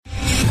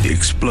the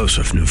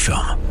explosive new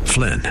film,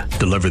 Flynn,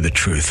 Deliver the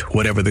Truth,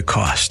 Whatever the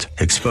Cost,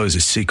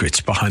 exposes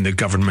secrets behind the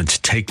government's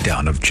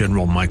takedown of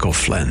General Michael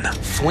Flynn.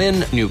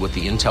 Flynn knew what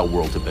the intel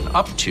world had been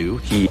up to.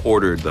 He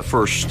ordered the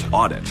first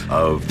audit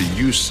of the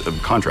use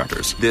of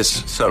contractors.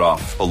 This set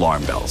off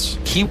alarm bells.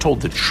 He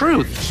told the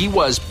truth. He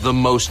was the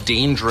most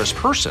dangerous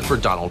person for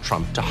Donald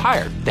Trump to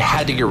hire. They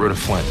had to get rid of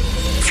Flynn.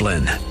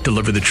 Flynn,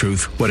 Deliver the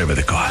Truth, Whatever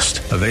the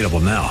Cost. Available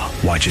now.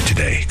 Watch it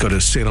today. Go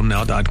to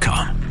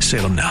salemnow.com.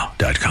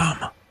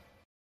 salemnow.com.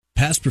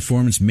 Past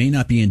performance may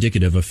not be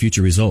indicative of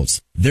future results.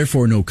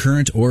 Therefore, no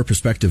current or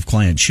prospective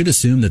client should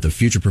assume that the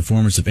future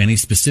performance of any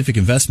specific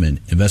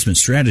investment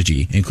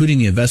strategy, including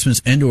the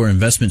investments and or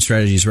investment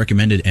strategies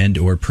recommended and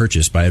or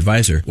purchased by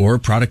advisor, or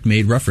product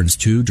made reference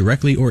to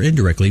directly or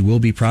indirectly will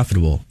be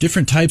profitable.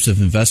 Different types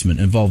of investment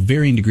involve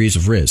varying degrees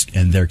of risk,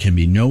 and there can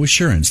be no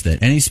assurance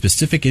that any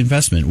specific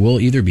investment will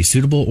either be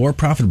suitable or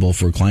profitable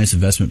for a client's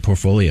investment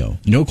portfolio.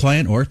 No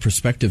client or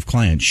prospective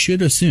client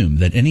should assume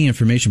that any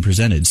information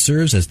presented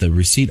serves as the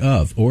receipt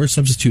of or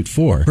substitute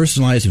for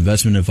personalized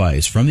investment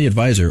advice from the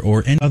advisor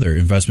or any other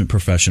investment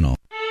professional.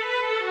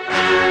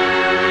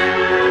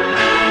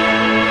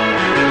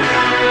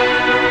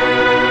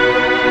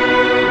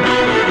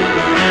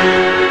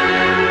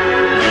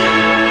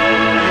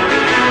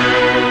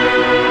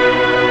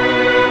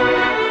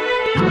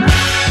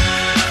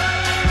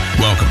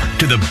 Welcome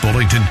to the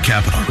Bullington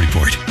Capital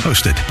Report,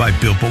 hosted by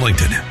Bill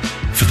Bullington.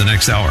 For the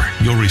next hour,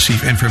 you'll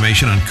receive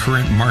information on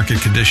current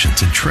market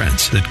conditions and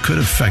trends that could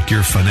affect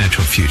your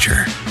financial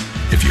future.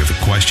 If you have a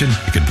question,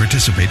 you can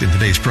participate in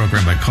today's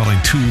program by calling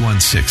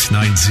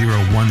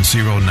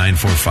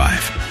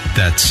 216-901-0945.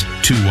 That's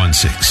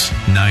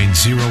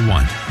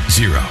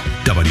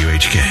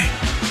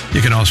 216-901-0WHK.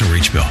 You can also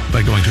reach Bill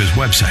by going to his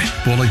website,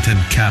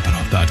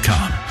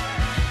 bullingtoncapital.com.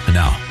 And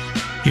now,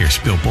 here's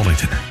Bill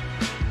Bullington.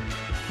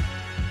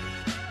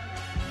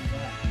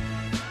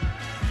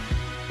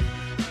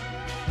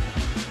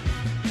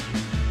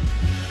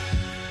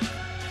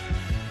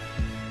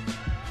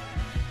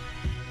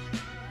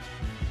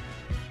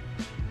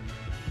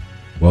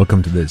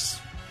 Welcome to this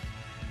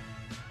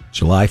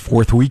July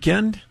 4th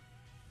weekend.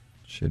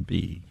 Should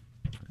be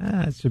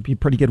a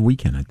pretty good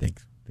weekend, I think.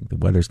 I think the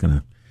weather's going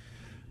to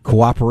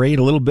cooperate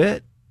a little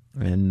bit,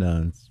 and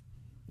a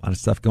lot of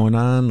stuff going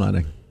on.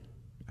 I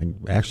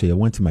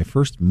went to my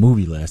first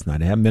movie last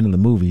night. I haven't been to the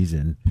movies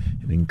in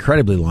an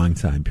incredibly long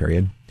time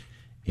period,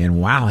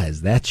 and wow,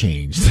 has that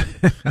changed?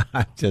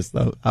 I'm just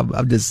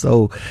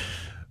so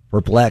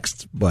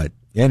perplexed. But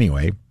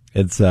anyway,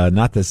 it's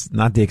not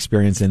the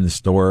experience in the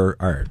store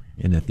or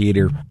in the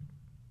theater,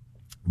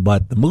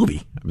 but the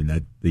movie. I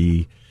mean,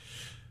 it's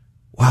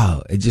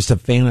just a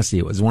fantasy.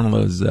 It was one of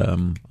those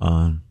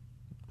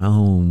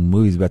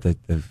movies about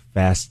the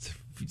Fast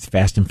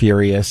and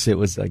Furious. It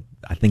was like,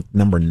 I think,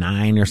 number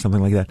 9 or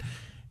something like that.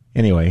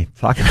 Anyway,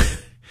 talk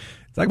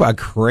about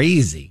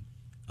crazy.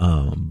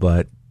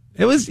 But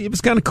it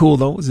was kind of cool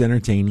though. It was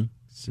entertaining.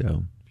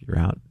 So if you're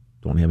out,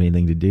 don't have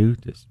anything to do,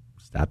 just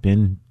stop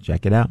in,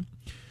 check it out.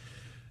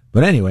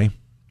 But anyway,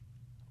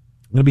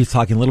 I'm going to be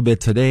talking a little bit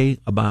today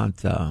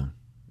about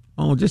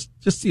just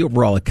the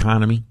overall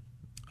economy,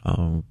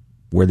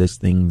 where this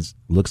thing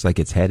looks like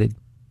it's headed.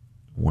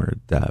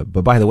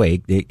 But by the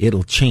way,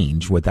 it'll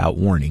change without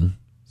warning,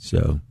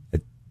 so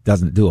it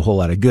doesn't do a whole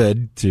lot of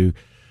good to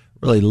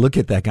really look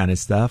at that kind of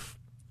stuff.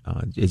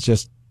 It's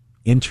just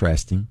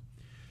interesting.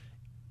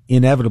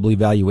 Inevitably,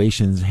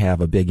 valuations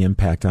have a big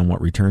impact on what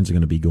returns are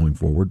going to be going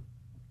forward.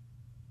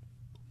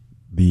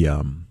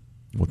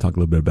 We'll talk a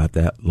little bit about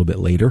that a little bit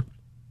later.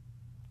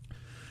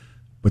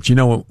 But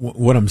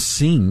what I'm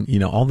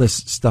seeing, all this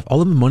stuff,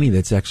 all of the money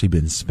that's actually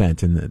been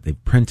spent and that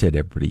they've printed,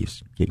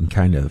 everybody's getting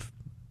kind of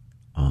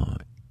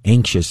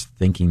anxious,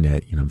 thinking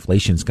that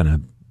inflation's going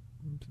to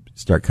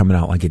start coming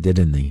out like it did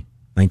in the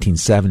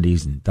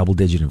 1970s and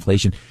double-digit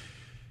inflation.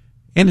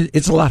 And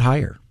it's a lot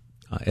higher.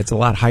 It's a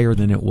lot higher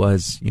than it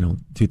was,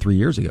 2-3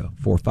 years ago,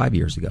 4 or 5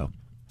 years ago.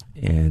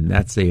 And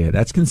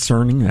that's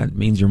concerning. That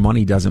means your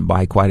money doesn't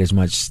buy quite as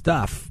much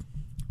stuff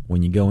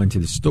when you go into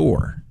the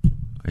store,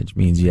 which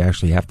means you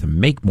actually have to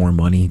make more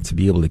money to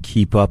be able to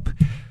keep up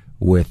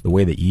with the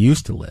way that you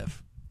used to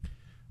live,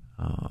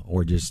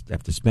 or just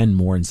have to spend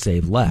more and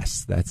save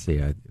less. That's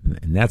a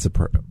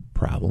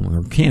problem,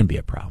 or can be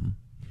a problem.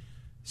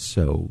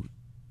 So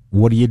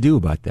what do you do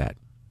about that?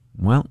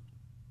 Well,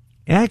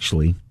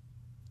 actually,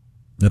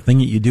 the thing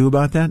that you do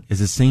about that is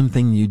the same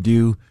thing you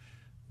do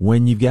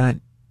when you've got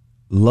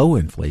low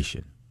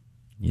inflation.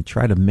 You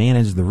try to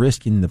manage the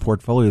risk in the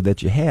portfolio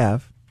that you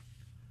have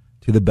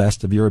to the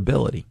best of your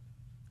ability.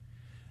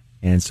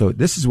 And so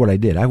this is what I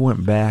did. I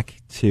went back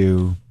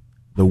to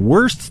the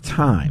worst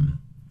time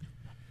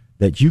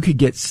that you could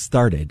get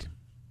started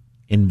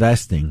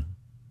investing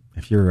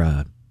if you're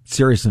a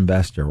serious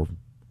investor,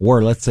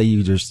 or let's say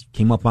you just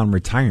came up on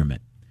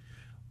retirement.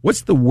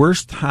 What's the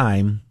worst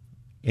time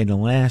in the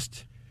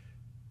last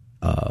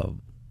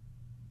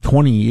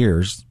 20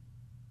 years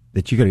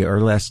that you could,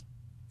 or last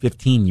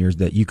 15 years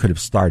that you could have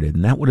started?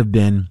 And that would have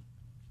been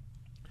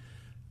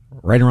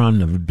right around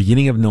the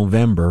beginning of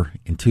November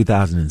in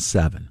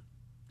 2007.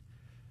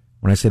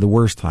 When I say the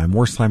worst time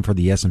for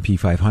the S&P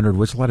 500,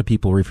 which a lot of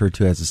people refer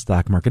to as the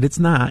stock market. It's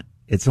not.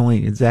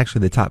 It's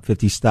actually the top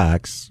 50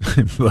 stocks,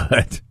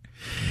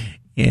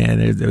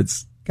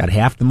 it's got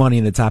half the money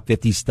in the top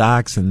 50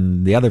 stocks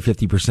and the other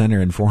 50%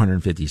 are in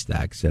 450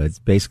 stocks. So it's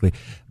basically,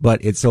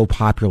 but it's so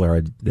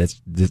popular.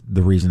 That's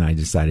the reason I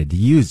decided to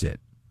use it.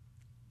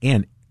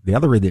 And the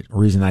other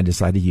reason I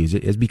decided to use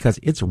it is because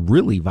it's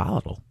really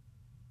volatile.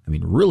 I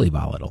mean, really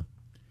volatile.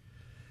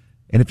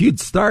 And if you'd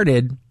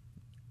started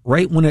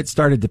right when it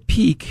started to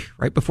peak,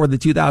 right before the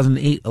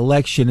 2008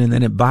 election, and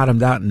then it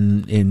bottomed out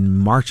in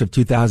March of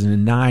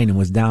 2009 and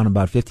was down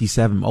about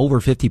over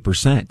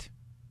 50%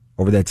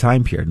 over that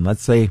time period. And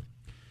let's say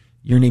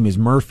your name is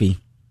Murphy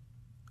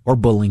or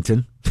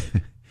Bullington,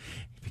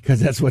 because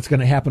that's what's going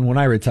to happen when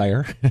I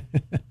retire.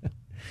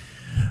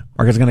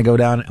 Market's going to go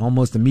down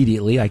almost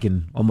immediately. I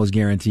can almost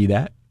guarantee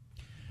that.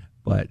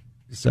 But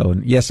so,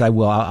 yes, I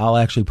will. I'll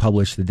actually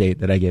publish the date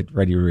that I get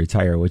ready to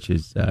retire, which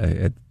is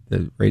at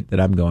the rate that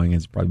I'm going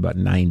is probably about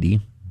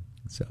 90.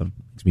 So it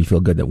makes me feel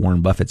good that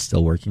Warren Buffett's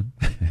still working.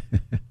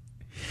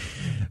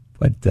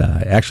 But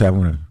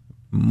actually,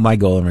 my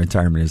goal in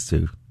retirement is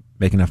to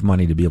make enough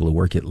money to be able to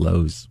work at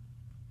Lowe's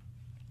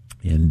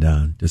and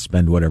to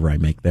spend whatever I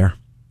make there.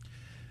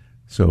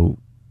 So,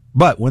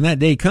 but when that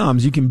day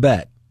comes, you can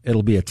bet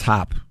it'll be a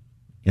top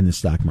in the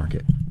stock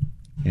market.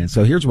 And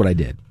so here's what I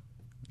did.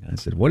 I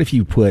said, what if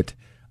you put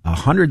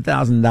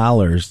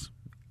 $100,000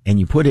 and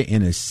you put it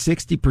in a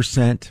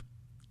 60%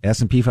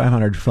 S&P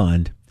 500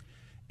 fund,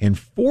 and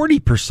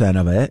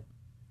 40% of it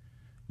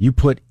you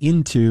put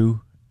into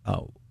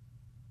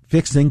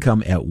fixed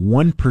income at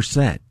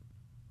 1%,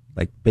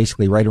 like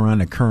basically right around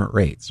the current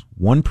rates,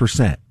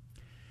 1%.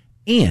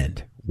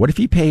 And what if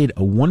you paid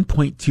a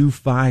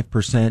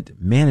 1.25%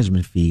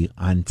 management fee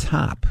on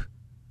top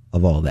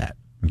of all that?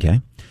 Okay,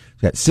 so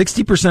got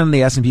 60% of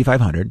the S&P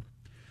 500.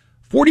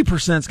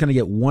 40% is going to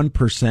get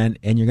 1%,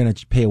 and you're going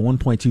to pay a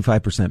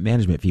 1.25%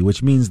 management fee,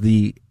 which means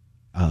the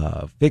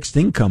fixed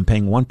income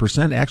paying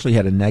 1% actually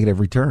had a negative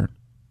return.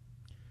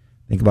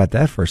 Think about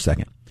that for a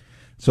second.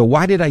 So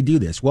why did I do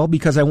this? Well,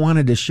 because I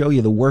wanted to show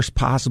you the worst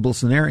possible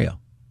scenario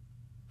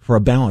for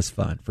a balanced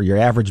fund, for your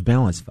average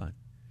balanced fund.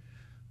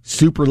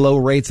 Super low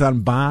rates on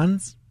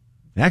bonds.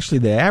 Actually,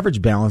 the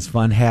average balanced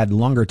fund had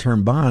longer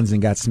term bonds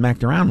and got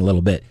smacked around a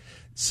little bit.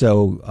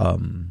 So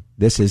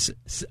this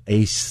is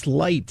a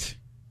slight,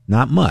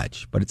 not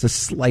much, but it's a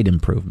slight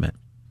improvement.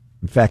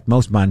 In fact,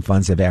 most bond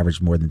funds have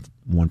averaged more than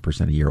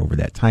 1% a year over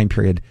that time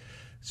period.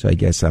 So I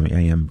guess I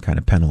am kind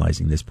of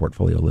penalizing this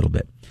portfolio a little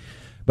bit.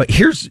 But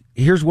here's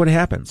what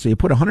happened. So you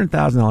put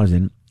 $100,000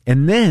 in,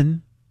 and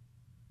then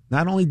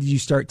not only did you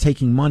start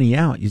taking money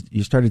out,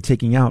 you started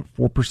taking out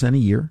 4% a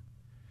year.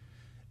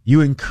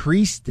 You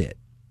increased it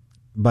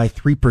by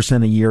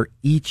 3% a year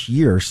each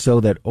year, so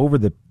that over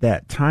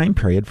that time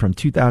period from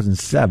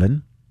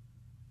 2007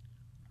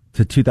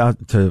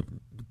 to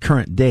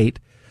current date,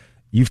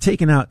 you've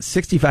taken out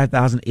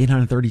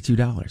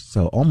 $65,832,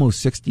 so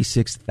almost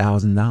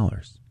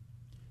 $66,000.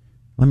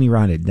 Let me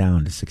round it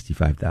down to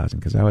 $65,000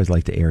 because I always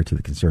like to err to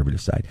the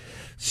conservative side.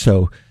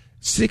 So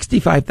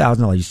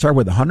 $65,000. You start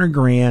with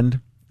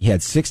 $100,000. You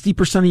had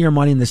 60% of your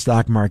money in the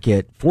stock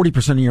market,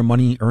 40% of your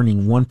money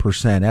earning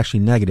 1%,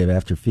 actually negative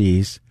after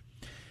fees,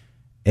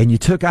 and you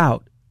took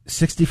out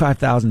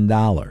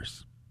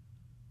 $65,000.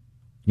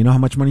 You know how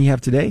much money you have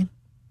today? You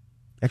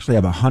actually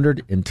have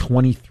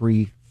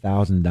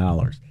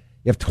 $123,000.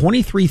 You have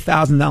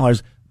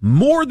 $23,000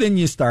 more than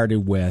you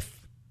started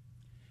with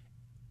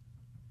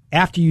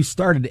after you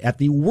started at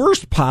the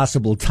worst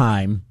possible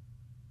time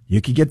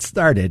you could get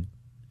started.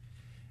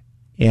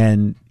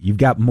 And you've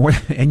got more,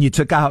 and you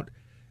took out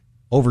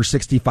over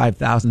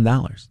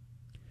 $65,000.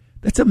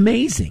 That's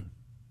amazing.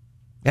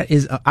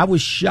 I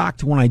was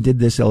shocked when I did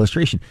this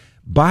illustration.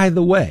 By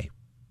the way,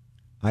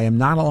 I am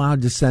not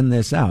allowed to send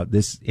this out.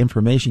 This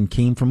information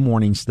came from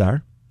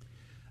Morningstar.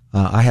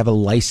 I have a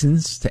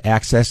license to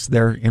access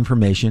their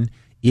information.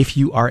 If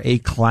you are a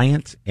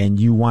client and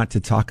you want to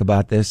talk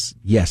about this,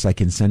 yes, I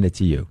can send it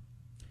to you.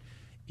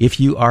 If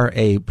you are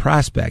a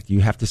prospect,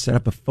 you have to set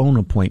up a phone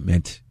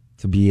appointment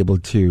to be able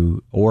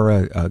to,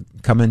 or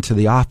come into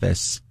the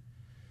office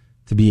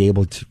to be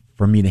able to,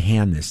 for me to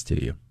hand this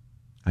to you.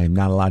 I am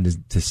not allowed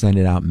to send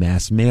it out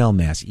mass mail,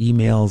 mass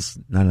emails,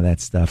 none of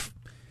that stuff.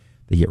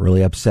 They get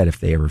really upset if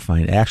they ever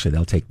find it. Actually,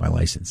 they'll take my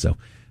license so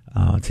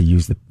to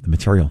use the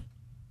material.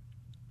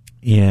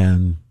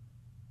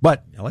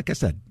 But like I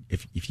said,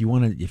 if you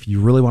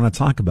really want to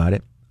talk about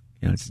it,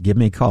 just give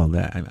me a call.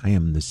 I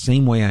am the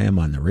same way I am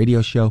on the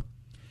radio show.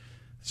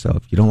 So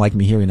if you don't like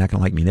me here, you're not going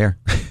to like me there.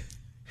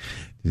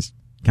 Just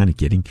kind of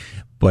kidding.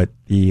 But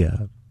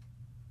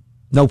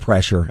no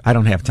pressure. I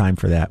don't have time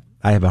for that.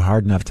 I have a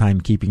hard enough time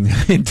keeping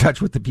in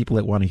touch with the people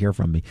that want to hear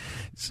from me.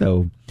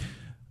 So,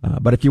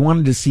 but if you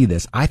wanted to see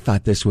this, I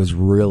thought this was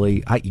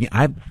really,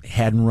 I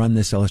hadn't run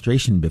this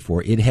illustration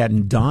before. It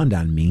hadn't dawned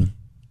on me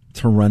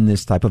to run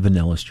this type of an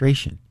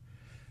illustration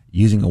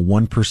using a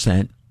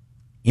 1%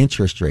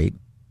 interest rate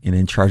and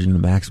then charging the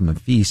maximum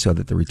fee so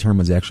that the return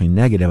was actually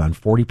negative on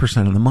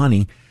 40% of the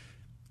money,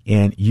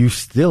 and you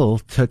still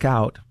took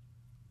out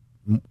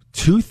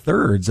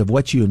 2/3 of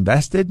what you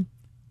invested,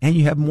 and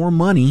you have more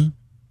money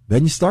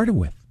than you started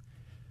with.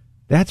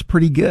 That's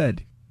pretty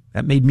good.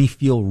 That made me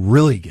feel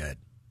really good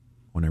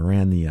when I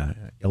ran the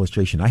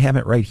illustration. I have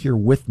it right here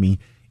with me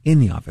in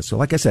the office. So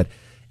like I said,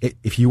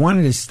 if you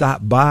wanted to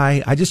stop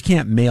by, I just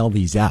can't mail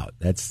these out.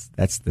 That's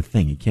the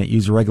thing. You can't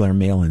use a regular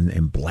mail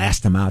and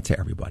blast them out to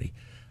everybody.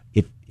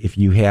 If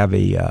you have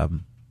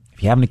an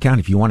account,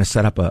 if you want to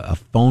set up a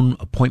phone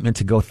appointment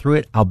to go through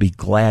it, I'll be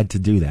glad to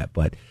do that.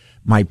 But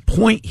my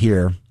point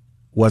here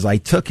was I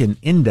took an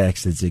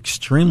index that's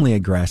extremely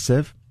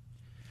aggressive,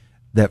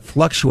 that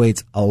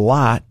fluctuates a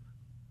lot,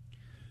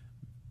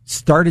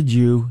 started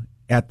you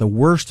at the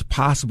worst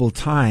possible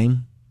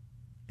time,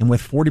 and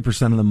with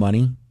 40% of the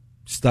money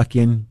stuck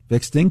in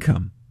fixed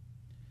income.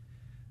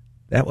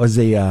 That was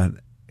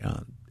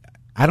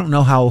I don't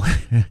know how,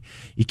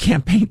 you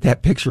can't paint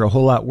that picture a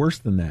whole lot worse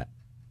than that.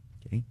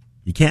 Okay?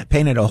 You can't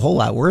paint it a whole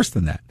lot worse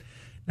than that.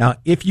 Now,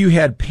 if you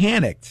had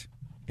panicked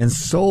and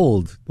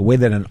sold the way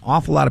that an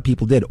awful lot of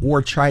people did,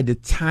 or tried to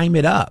time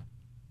it up,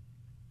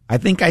 I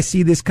think I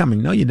see this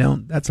coming. No, you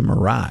don't. That's a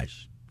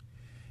mirage.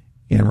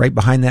 And right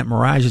behind that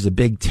mirage is a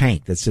big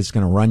tank that's just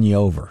going to run you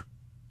over.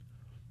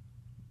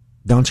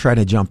 Don't try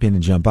to jump in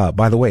and jump out.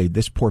 By the way,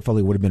 this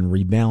portfolio would have been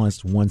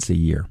rebalanced once a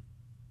year.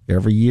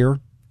 Every year,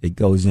 it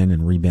goes in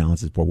and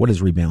rebalances. What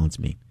does rebalance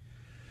mean?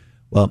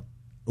 Well,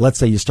 let's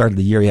say you started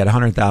the year, you had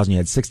 $100,000, you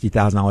had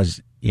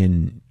 $60,000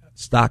 in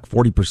stock,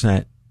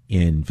 40%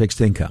 in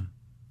fixed income.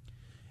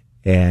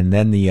 And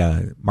then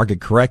the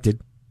market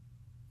corrected.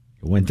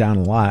 It went down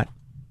a lot.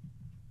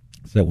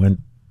 So it went,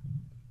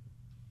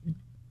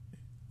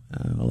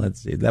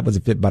 let's see, that was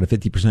about a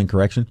 50%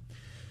 correction.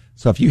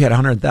 So if you had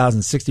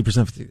 100,000,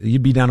 60%,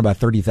 you'd be down about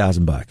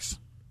 $30,000.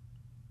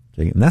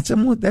 Okay, and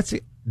that's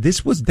it.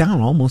 This was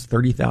down almost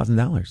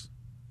 $30,000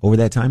 over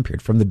that time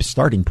period from the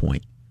starting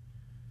point.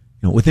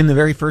 You know, within the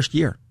very first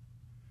year,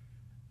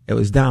 it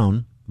was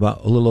down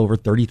about a little over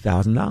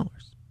 $30,000.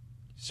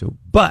 So,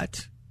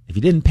 but if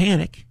you didn't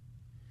panic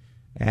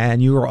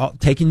and you were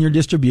taking your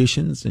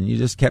distributions and you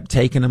just kept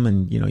taking them,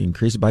 and you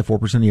increase it by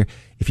 4% a year,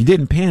 if you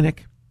didn't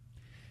panic,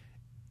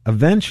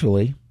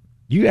 eventually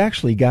you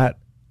actually got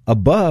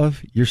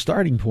above your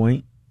starting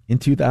point in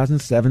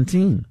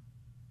 2017.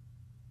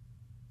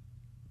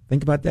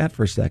 Think about that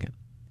for a second.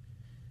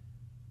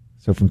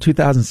 So from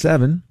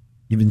 2007,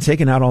 you've been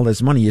taking out all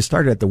this money. You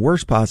started at the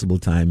worst possible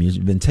time.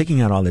 You've been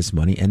taking out all this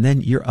money, and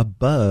then you're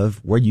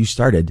above where you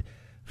started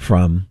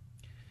from,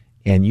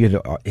 and you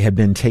had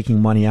been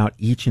taking money out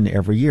each and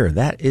every year.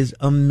 That is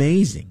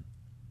amazing.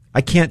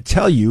 I can't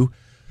tell you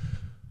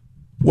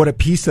what a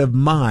peace of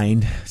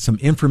mind some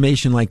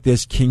information like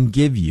this can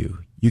give you.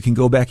 You can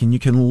go back and you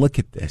can look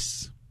at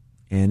this.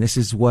 And this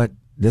is what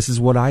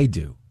I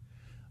do.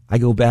 I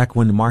go back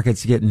when the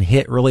market's getting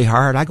hit really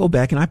hard. I go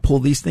back and I pull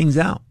these things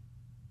out.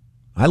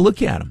 I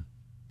look at them.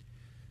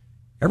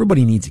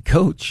 Everybody needs a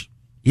coach.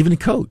 Even a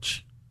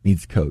coach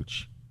needs a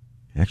coach.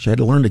 Actually, I had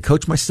to learn to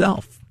coach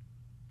myself.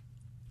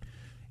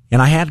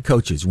 And I had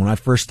coaches when I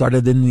first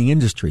started in the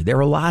industry. There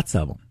were lots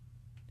of them.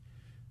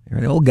 There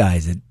were the old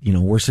guys that,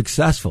 were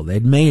successful.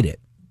 They'd made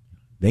it.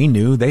 They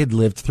knew they'd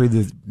lived through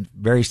the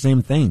very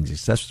same things,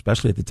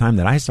 especially at the time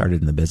that I started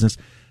in the business.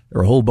 There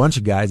were a whole bunch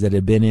of guys that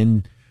had been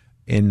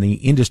in the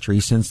industry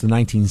since the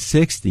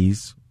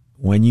 1960s,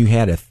 when you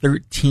had a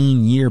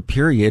 13-year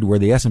period where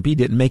the S&P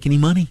didn't make any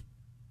money.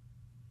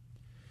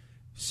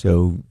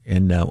 So,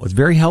 and it was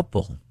very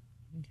helpful.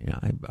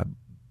 I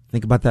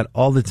think about that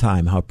all the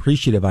time, how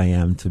appreciative I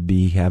am to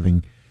be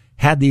having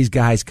had these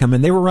guys come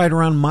in. They were right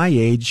around my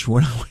age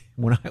when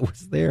I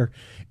was there,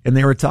 and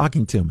they were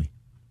talking to me.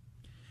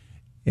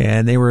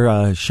 And they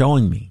were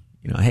showing me,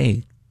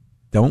 hey,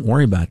 don't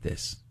worry about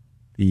this.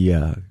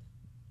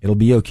 It'll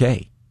be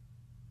okay.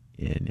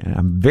 And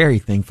I'm very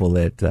thankful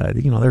that,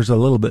 there's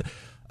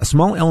a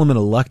small element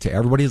of luck to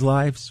everybody's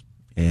lives.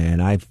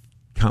 And I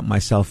count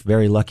myself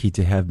very lucky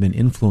to have been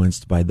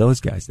influenced by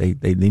those guys. They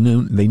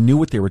knew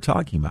what they were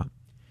talking about.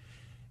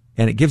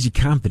 And it gives you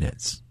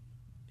confidence.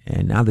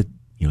 And now that,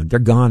 they're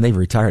gone, they've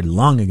retired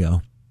long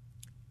ago.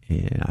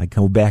 And I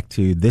go back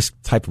to this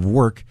type of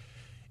work,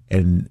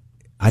 and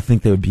I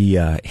think they would be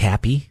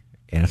happy,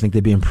 and I think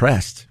they'd be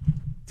impressed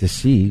to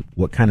see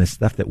what kind of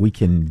stuff that we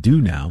can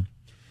do now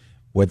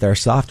with our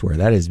software.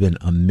 That has been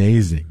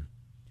amazing.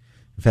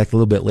 In fact, a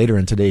little bit later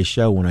in today's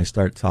show, when I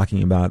start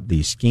talking about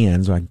the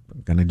scans, I'm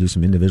going to do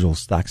some individual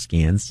stock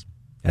scans.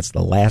 That's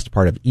the last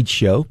part of each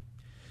show.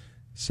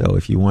 So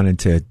if you wanted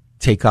to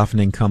take off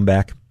and then come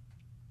back,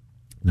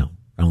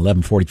 around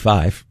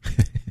 11:45,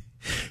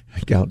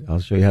 I'll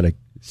show you how to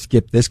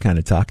skip this kind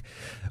of talk.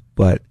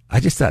 But I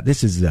just thought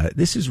this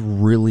is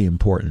really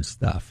important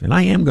stuff. And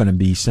I am going to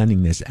be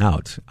sending this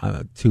out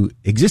to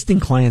existing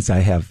clients. I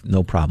have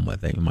no problem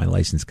with it. My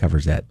license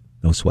covers that.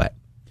 No sweat.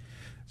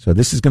 So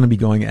this is going to be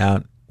going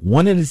out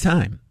one at a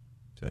time.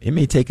 So it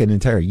may take an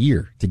entire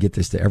year to get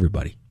this to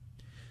everybody,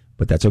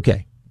 but that's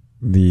okay.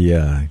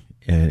 And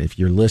And if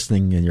you're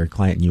listening and you're a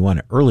client and you want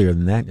it earlier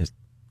than that, just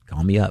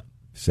call me up,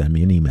 send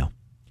me an email.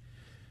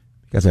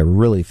 Because I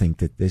really think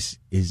that this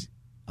is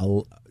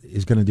going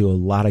to do a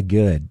lot of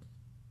good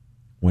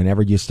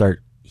whenever you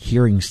start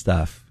hearing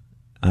stuff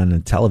on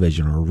the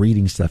television or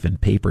reading stuff in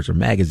papers or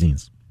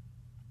magazines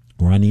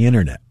or on the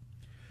internet.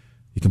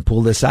 You can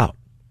pull this out.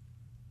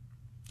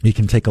 You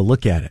can take a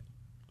look at it.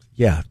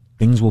 Yeah,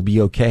 things will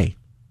be okay.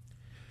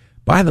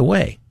 By the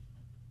way,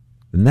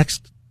 the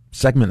next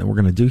segment that we're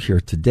going to do here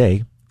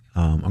today,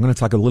 I'm going to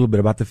talk a little bit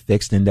about the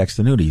fixed indexed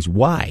annuities.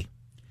 Why?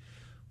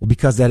 Well,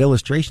 because that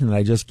illustration that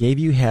I just gave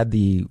you had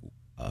the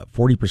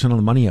 40% of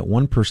the money at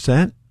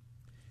 1%.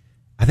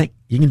 I think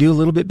you can do a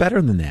little bit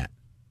better than that.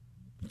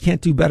 You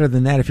can't do better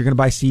than that if you're going to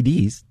buy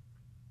CDs,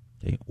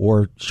 okay,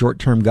 or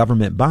short-term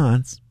government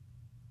bonds,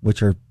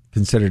 which are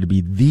considered to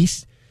be the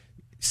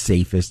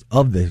safest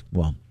of the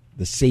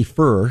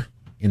safer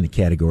in the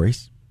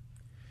categories.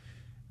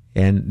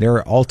 And there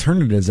are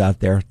alternatives out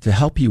there to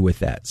help you with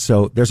that.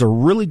 So there's a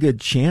really good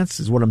chance,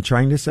 is what I'm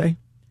trying to say,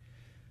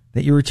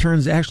 that your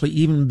return's actually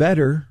even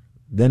better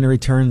than the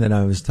return that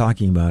I was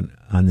talking about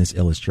on this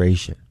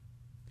illustration.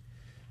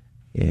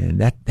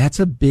 And that's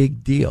a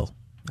big deal.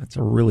 That's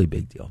a really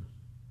big deal.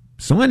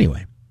 So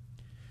anyway,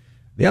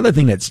 the other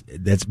thing that's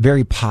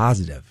very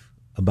positive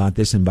about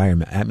this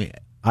environment, I mean,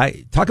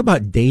 I talk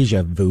about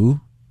deja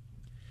vu.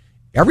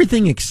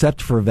 Everything except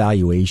for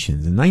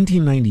valuations. In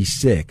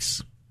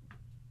 1996,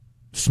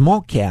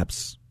 small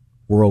caps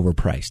were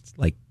overpriced,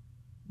 like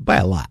by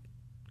a lot,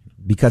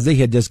 because they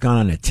had just gone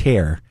on a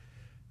tear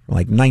from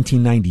like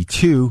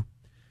 1992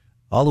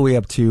 all the way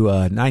up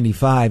to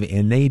 95,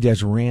 and they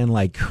just ran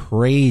like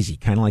crazy,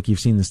 kind of like you've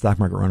seen the stock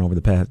market run over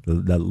the past,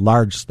 the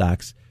large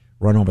stocks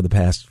run over the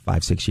past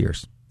 5-6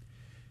 years.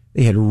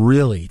 They had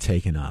really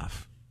taken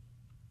off.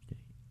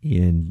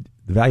 And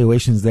the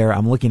valuations there,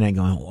 I'm looking at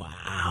going,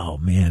 wow,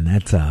 man,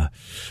 that's,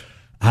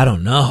 I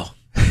don't know.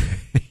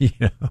 You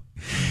know?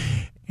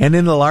 And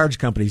then the large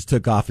companies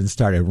took off and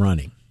started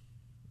running.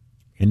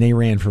 And they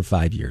ran for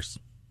 5 years.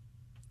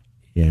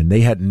 And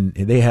they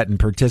hadn't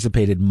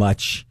participated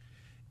much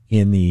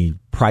in the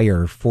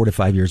prior 4 to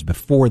 5 years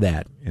before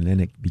that. And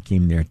then it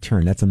became their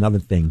turn. That's another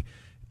thing.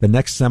 The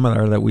next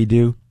seminar that we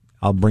do,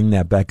 I'll bring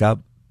that back up,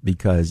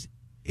 because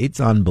it's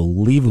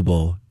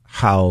unbelievable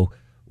how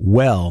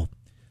well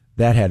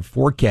that had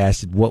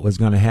forecasted what was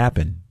going to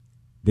happen.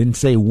 Didn't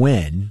say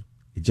when,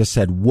 it just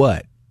said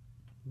what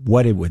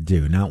it would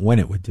do, not when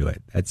it would do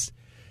it. That's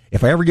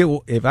if I ever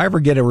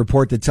get a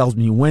report that tells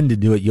me when to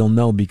do it, you'll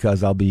know,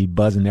 because I'll be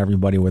buzzing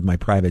everybody with my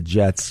private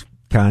jets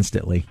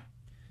constantly.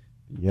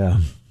 Yeah.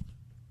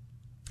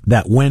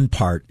 That when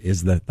part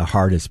is the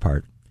hardest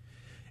part.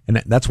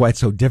 And that's why it's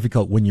so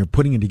difficult when you're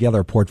putting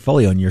together a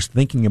portfolio and you're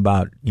thinking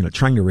about,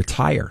 trying to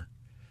retire.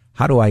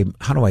 How do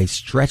I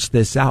stretch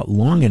this out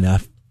long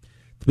enough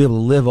to be able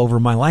to live over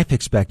my life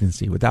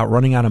expectancy without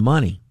running out of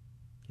money?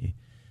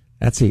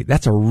 That's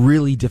a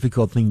really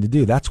difficult thing to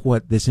do. That's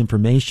what this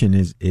information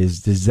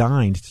is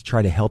designed to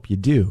try to help you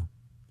do.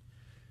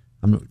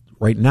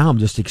 Right now, I'm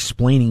just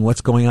explaining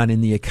what's going on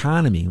in the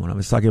economy. When I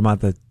was talking about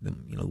the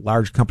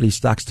large company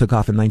stocks took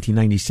off in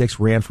 1996,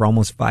 ran for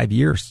almost 5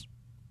 years.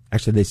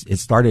 Actually, it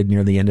started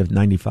near the end of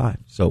 95,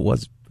 so it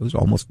was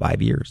almost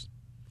 5 years.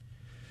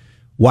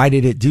 Why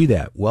did it do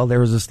that? Well, there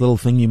was this little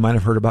thing you might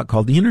have heard about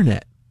called the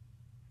internet.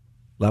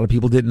 A lot of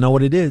people didn't know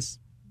what it is,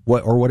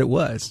 what it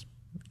was.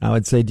 I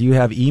would say, do you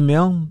have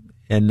email?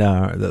 And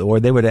or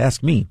they would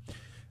ask me,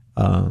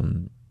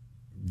 do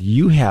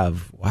you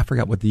have? I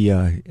forgot what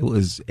it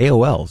was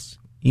AOL's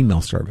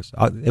email service.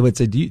 They would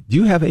say, do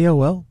you have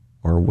AOL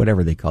or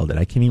whatever they called it?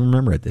 I can't even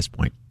remember at this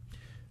point.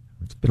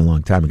 It's been a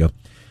long time ago.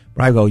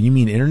 But I go, you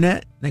mean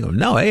internet? And they go,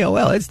 no,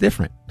 AOL, it's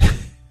different.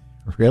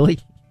 Really?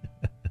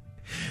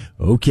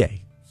 Okay.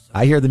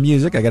 I hear the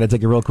music. I got to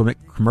take a real quick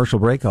commercial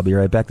break. I'll be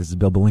right back. This is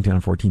Bill Bullington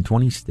on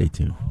 1420. Stay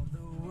tuned.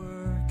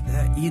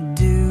 That you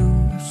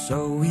do,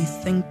 so we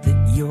think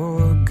that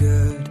you're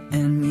good,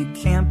 and you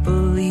can't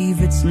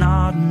believe it's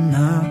not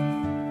enough.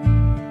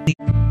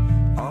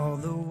 All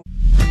the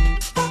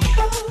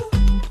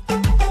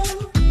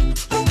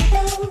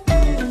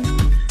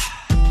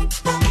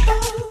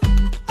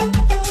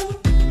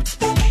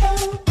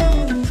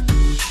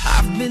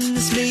I've been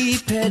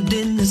asleep, head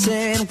in the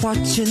sand,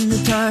 watching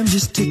the time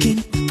just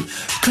ticking.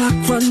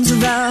 Clock runs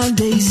around,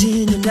 days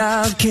in and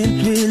out,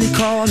 can't really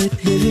call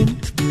it living.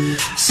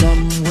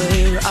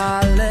 Somewhere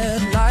I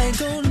let light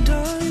go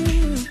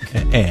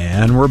dark.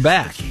 And we're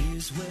back.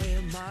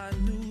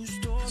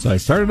 So I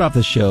started off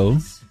the show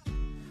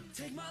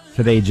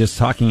today just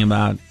talking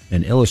about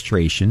an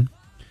illustration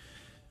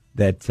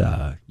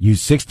that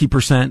used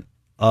 60%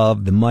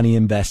 of the money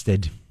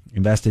invested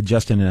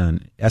just in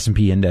an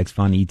S&P index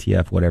fund,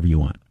 ETF, whatever you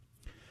want.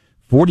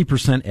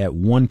 40% at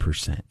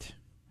 1%.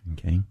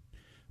 Okay.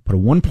 Put a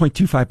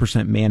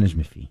 1.25%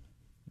 management fee.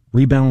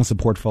 Rebalance the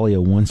portfolio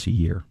once a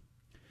year.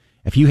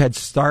 If you had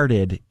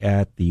started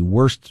at the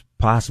worst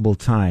possible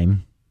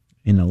time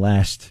in the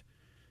last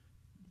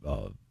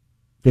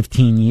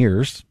 15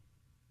 years,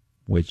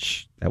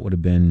 which that would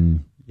have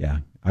been,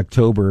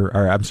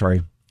 November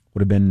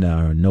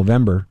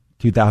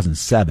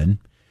 2007,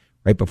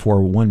 right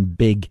before one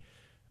big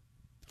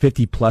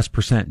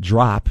 50+%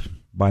 drop.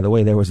 By the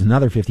way, there was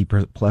another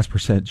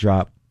 50+%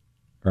 drop.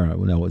 No,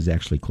 it was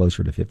actually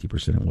closer to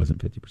 50%. It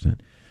wasn't 50%.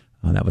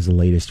 That was the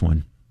latest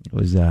one. It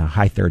was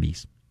high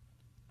 30s.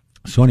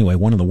 So anyway,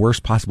 one of the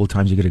worst possible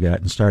times you could have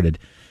gotten started.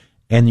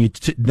 And you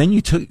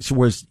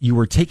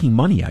were taking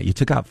money out. You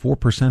took out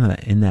 4% of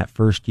that in that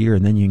first year,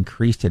 and then you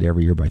increased it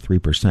every year by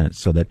 3%.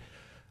 So that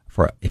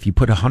if you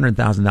put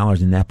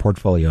 $100,000 in that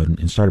portfolio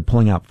and started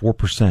pulling out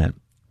 4%,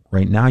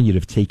 right now you'd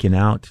have taken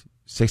out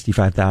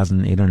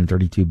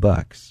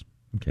 $65,832.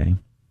 Okay,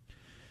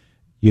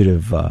 you'd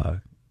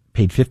have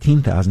paid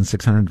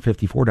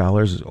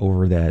 $15,654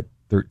 over that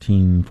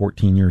 13,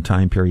 14-year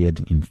time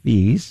period in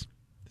fees.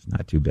 It's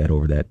not too bad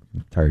over that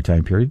entire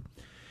time period.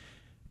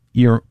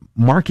 Your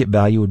market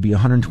value would be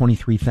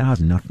 $123,000.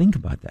 Now think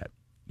about that.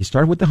 You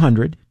started with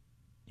 $100,000,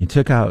 you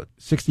took out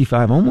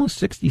almost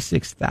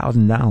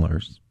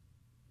 $66,000,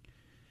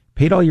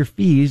 paid all your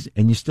fees,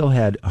 and you still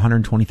had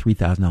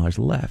 $123,000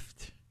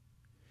 left.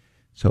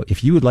 So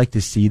if you would like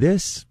to see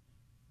this,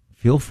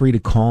 feel free to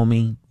call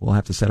me. We'll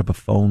have to set up a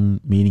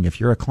phone meeting. If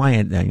you're a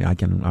client, I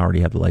can already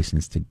have the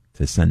license to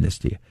send this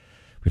to you.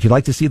 But if you'd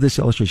like to see this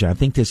illustration, I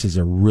think this is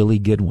a really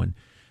good one.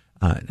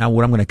 Now,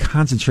 what I'm going to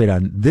concentrate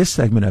on this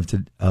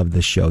segment of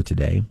the show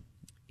today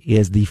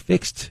is the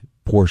fixed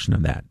portion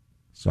of that.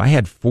 So I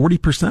had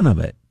 40% of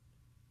it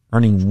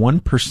earning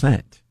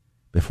 1%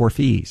 before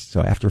fees.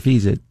 So after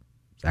fees, it's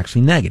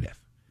actually negative.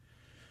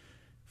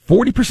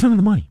 40% of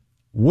the money.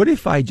 What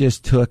if I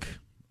just took,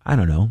 I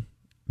don't know,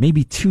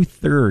 maybe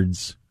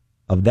 2/3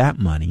 of that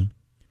money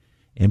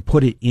and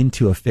put it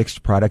into a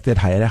fixed product that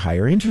had a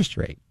higher interest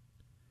rate?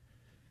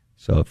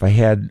 So if I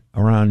had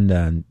around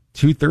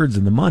 2/3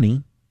 of the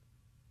money,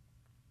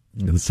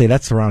 let's say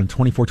that's around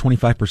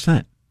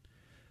 25%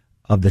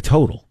 of the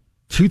total.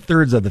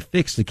 2/3 of the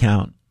fixed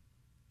account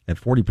at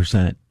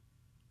 40%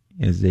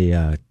 is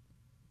it's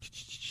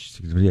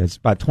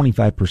about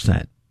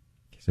 25%.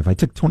 So if I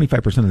took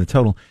 25% of the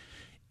total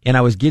and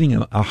I was getting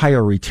a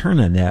higher return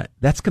on that,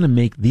 that's going to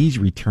make these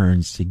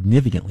returns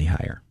significantly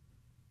higher.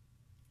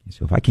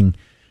 So if I can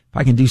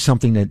do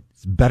something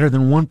that's better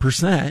than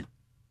 1%,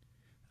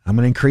 I'm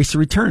going to increase the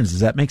returns. Does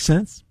that make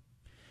sense?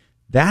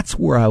 That's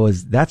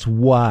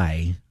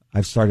why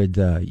I've started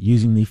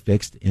using the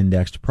fixed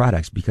indexed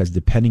products, because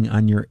depending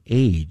on your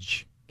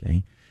age,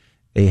 okay,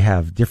 they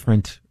have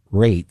different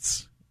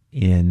rates,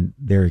 and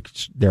they're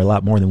a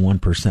lot more than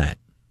 1%.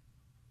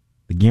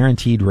 The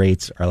guaranteed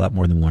rates are a lot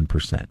more than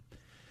 1%.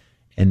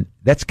 And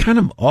that's kind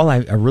of all I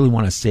really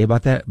want to say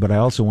about that. But I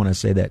also want to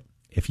say that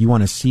if you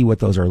want to see what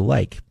those are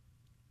like,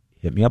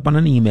 hit me up on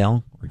an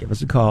email or give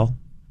us a call,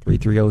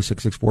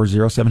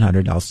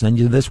 330-664-0700. I'll send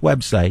you to this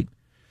website.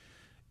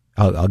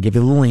 I'll give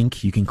you the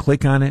link. You can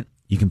click on it.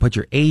 You can put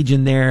your age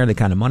in there, the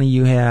kind of money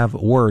you have,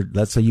 or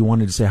let's say you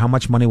wanted to say, how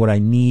much money would I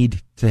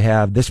need to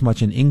have this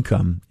much in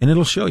income? And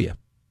it'll show you.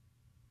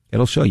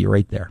 It'll show you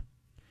right there.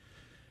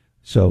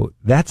 So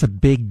that's a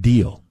big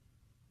deal.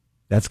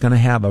 That's going to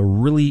have a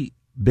really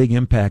big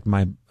impact.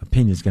 My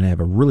opinion is going to have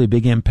a really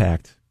big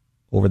impact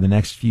over the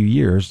next few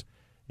years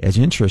as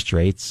interest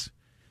rates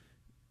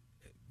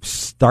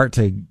start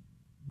to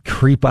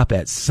creep up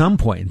at some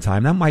point in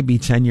time. That might be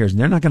 10 years, and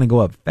they're not going to go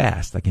up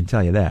fast, I can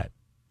tell you that.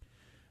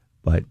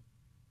 But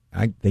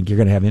I think you're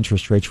going to have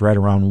interest rates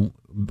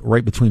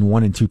right between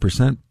 1% and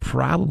 2%,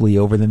 probably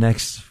over the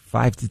next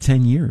 5 to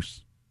 10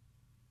 years.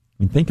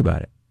 I mean, think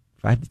about it.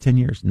 5 to 10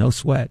 years, no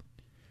sweat.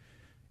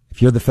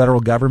 If you're the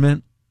federal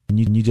government and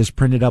you just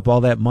printed up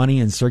all that money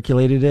and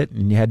circulated it,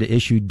 and you had to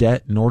issue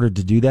debt in order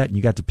to do that, and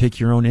you got to pick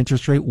your own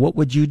interest rate, what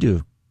would you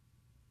do?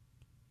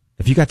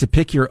 If you got to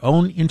pick your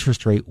own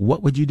interest rate,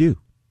 what would you do?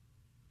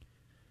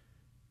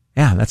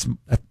 Yeah,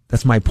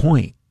 that's my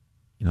point.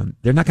 You know,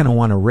 they're not going to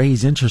want to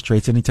raise interest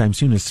rates anytime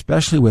soon,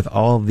 especially with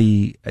all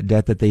the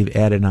debt that they've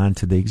added on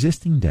to the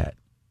existing debt.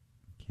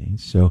 Okay,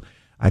 so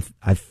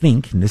I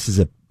think, and this is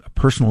a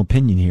personal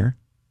opinion here,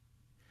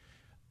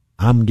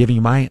 I'm giving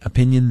you my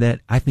opinion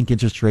that I think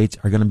interest rates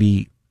are going to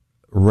be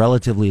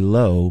relatively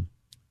low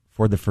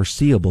for the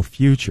foreseeable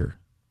future.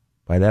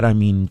 By that I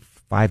mean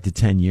 5 to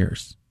 10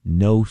 years.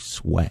 No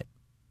sweat.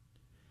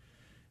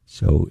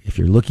 So if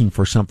you're looking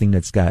for something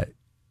that's got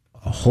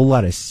a whole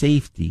lot of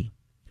safety,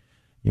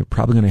 you're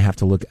probably going to have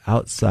to look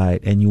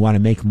outside, and you want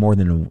to make more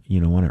than,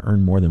 want to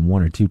earn more than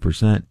 1 or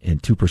 2%,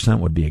 and 2%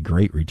 would be a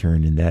great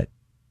return in that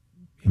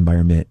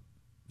environment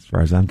as far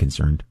as I'm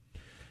concerned.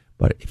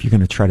 But if you're going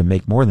to try to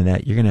make more than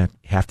that, you're going to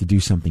have to do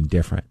something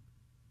different.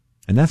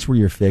 And that's where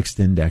your fixed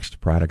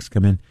indexed products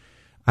come in.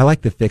 I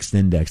like the fixed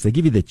index. They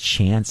give you the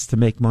chance to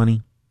make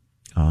money.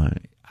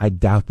 I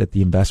doubt that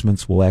the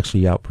investments will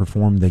actually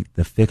outperform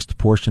the fixed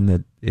portion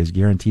that is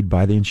guaranteed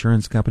by the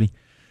insurance company.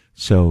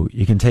 So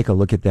you can take a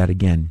look at that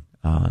again.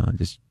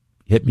 Just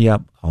hit me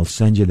up. I'll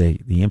send you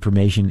the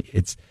information.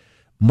 It's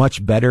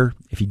much better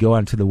if you go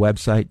onto the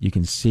website. You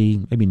can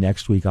see, maybe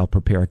next week I'll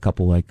prepare a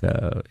couple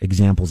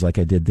examples like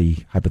I did the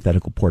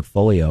hypothetical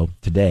portfolio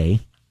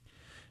today.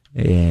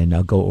 and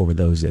I'll go over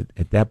those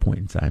at that point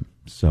in time.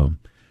 So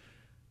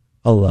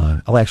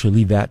I'll actually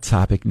leave that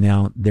topic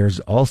now. There's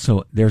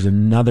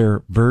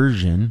another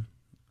version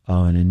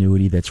of an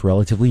annuity that's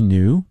relatively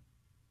new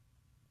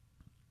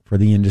for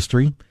the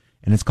industry,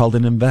 and it's called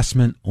an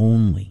investment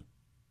only.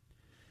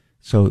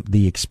 So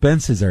the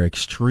expenses are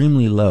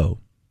extremely low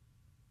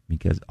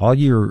because all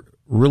you're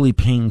really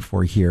paying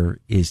for here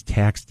is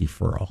tax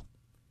deferral.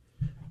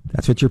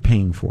 That's what you're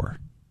paying for,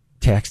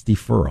 tax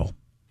deferral.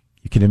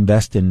 You can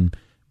invest in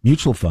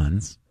mutual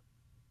funds.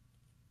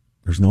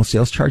 There's no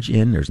sales charge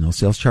in, there's no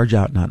sales charge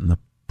out, not in the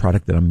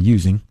product that I'm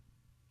using.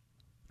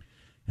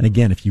 And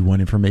again, if you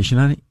want information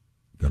on it,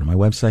 go to my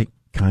website,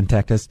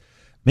 contact us.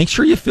 Make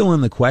sure you fill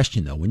in the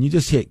question, though. When you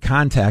just hit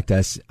contact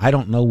us, I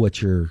don't know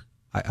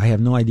I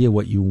have no idea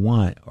what you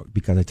want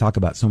because I talk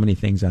about so many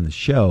things on the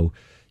show.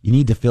 You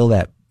need to fill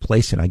that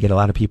place in. I get a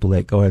lot of people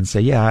that go ahead and say,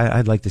 yeah,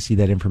 I'd like to see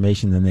that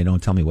information, then they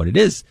don't tell me what it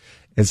is.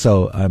 And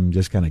so I'm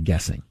just kind of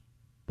guessing.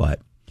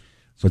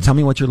 So tell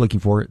me what you're looking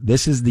for.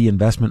 This is the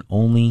investment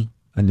only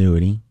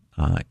annuity.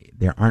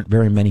 There aren't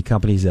very many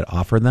companies that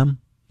offer them.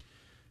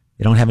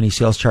 They don't have any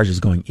sales charges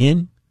going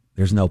in.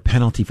 There's no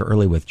penalty for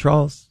early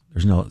withdrawals.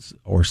 There's no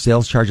or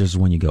sales charges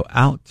when you go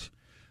out.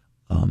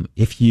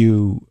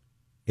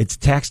 It's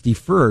tax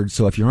deferred.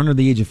 So if you're under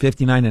the age of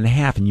 59 and a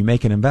half and you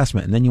make an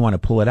investment and then you want to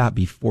pull it out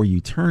before you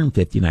turn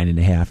 59 and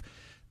a half,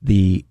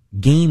 the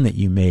gain that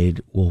you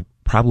made will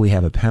probably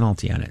have a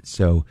penalty on it.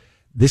 So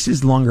this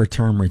is longer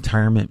term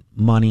retirement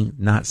money,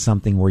 not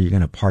something where you're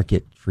going to park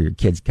it for your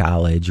kids'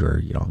 college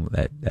or,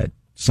 that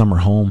summer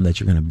home that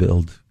you're going to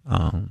build,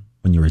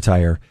 when you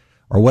retire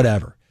or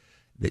whatever.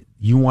 That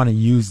you want to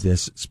use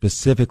this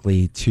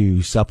specifically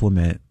to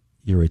supplement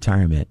your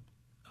retirement,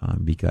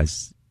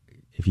 because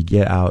if you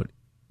get out,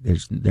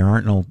 there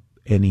aren't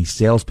any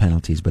sales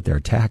penalties, but there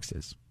are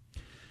taxes.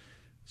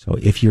 So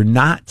if you're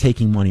not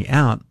taking money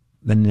out,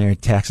 then their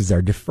taxes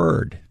are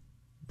deferred.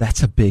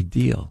 That's a big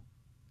deal.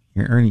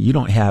 You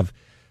don't have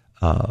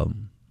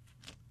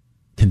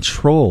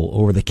control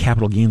over the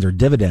capital gains or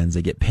dividends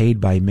that get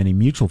paid by many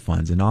mutual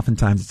funds, and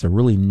oftentimes it's a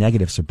really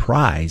negative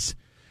surprise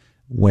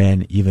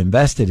when you've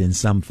invested in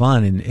some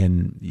fund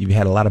and you've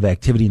had a lot of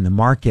activity in the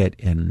market,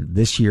 and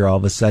this year all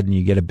of a sudden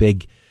you get a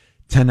big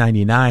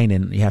 1099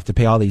 and you have to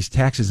pay all these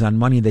taxes on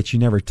money that you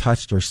never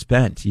touched or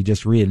spent. You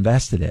just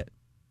reinvested it.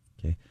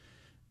 Okay.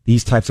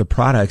 These types of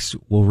products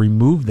will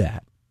remove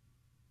that.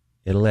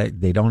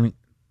 They don't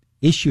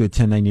issue a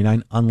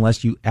 1099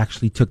 unless you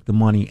actually took the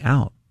money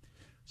out.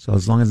 So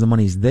as long as the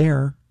money's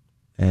there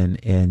and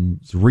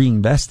it's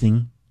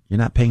reinvesting, you're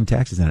not paying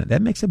taxes on it.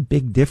 That makes a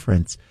big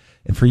difference.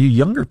 And for you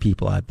younger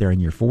people out there in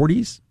your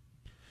 40s,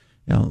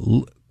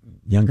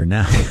 younger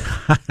now.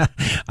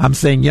 I'm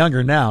saying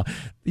younger now.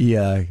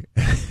 I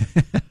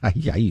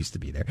used to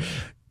be there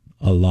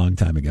a long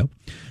time ago.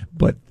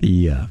 But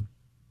if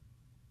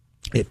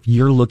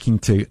you're looking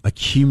to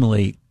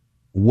accumulate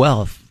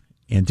wealth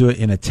and do it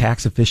in a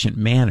tax efficient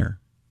manner,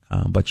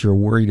 but you're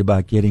worried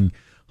about getting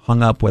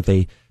hung up with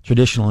a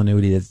traditional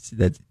annuity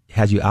that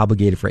has you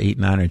obligated for 8,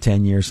 9, or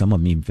 10 years, some of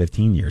them even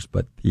 15 years,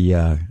 but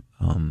you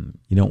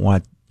don't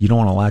want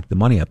to lock the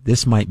money up.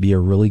 This might be a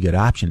really good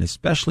option,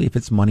 especially if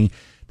it's money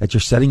that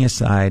you're setting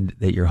aside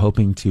that you're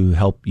hoping to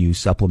help you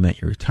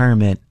supplement your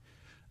retirement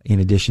in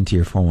addition to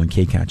your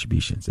 401k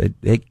contributions.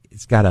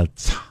 It's got a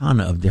ton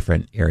of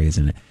different areas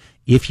in it.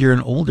 If you're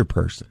an older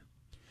person,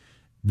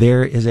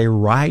 there is a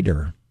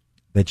rider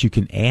that you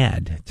can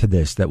add to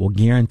this that will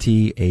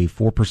guarantee a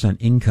 4%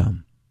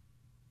 income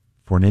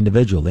for an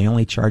individual. They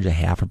only charge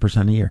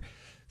 0.5% a year.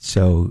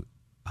 So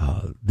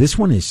this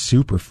one is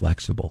super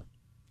flexible.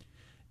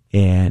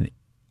 And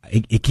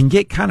it can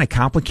get kind of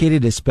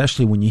complicated,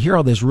 especially when you hear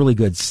all this really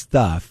good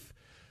stuff,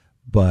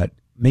 but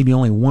maybe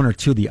only one or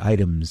two of the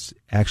items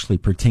actually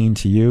pertain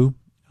to you.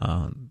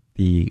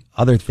 The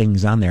other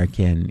things on there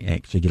can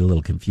actually get a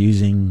little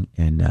confusing,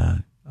 and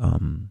I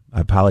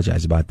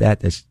apologize about that.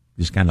 That's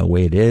just kind of the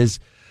way it is.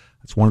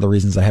 That's one of the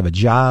reasons I have a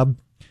job.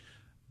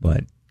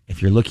 But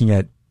if you're looking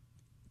at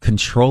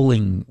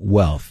controlling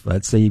wealth,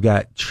 let's say you've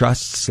got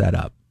trusts set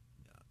up.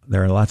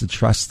 There are lots of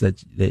trusts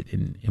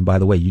and by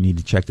the way, you need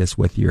to check this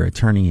with your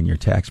attorney and your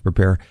tax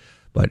preparer.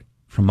 But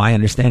from my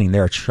understanding,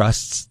 there are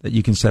trusts that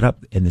you can set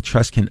up, and the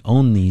trust can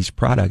own these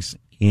products,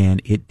 and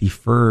it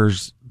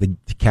defers the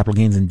capital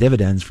gains and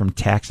dividends from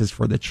taxes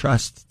for the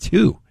trust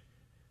too.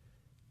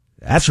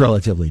 That's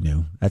relatively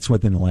new. That's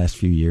within the last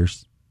few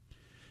years.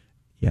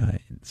 Yeah.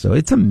 So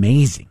it's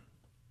amazing.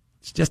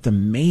 It's just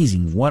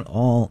amazing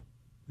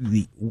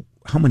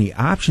how many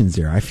options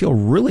there are. I feel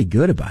really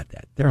good about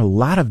that. There are a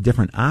lot of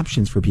different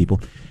options for people,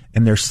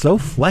 and they're so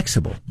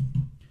flexible.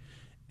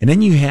 And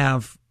then you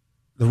have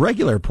the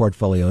regular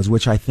portfolios,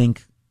 which I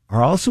think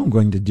are also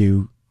going to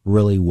do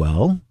really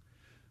well.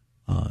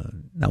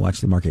 Now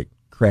watch the market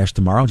crash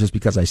tomorrow just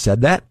because I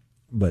said that.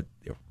 But,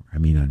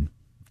 on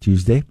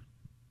Tuesday,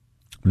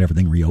 when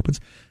everything reopens.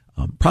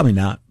 Probably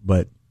not.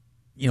 But,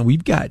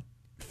 we've got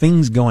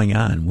things going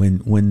on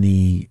when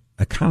the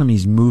economy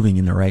is moving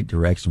in the right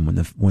direction,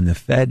 when the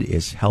Fed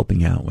is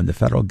helping out, when the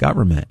federal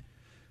government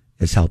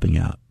is helping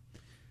out.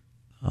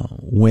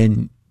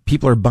 when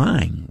people are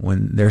buying,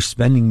 when they're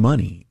spending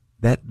money,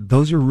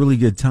 those are really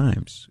good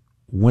times.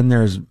 When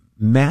there's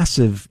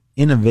massive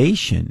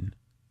innovation,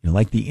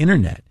 like the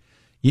internet.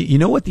 You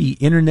know what the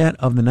internet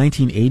of the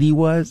 1980s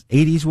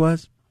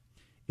was?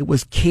 It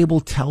was cable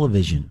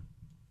television.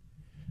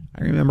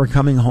 I remember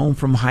coming home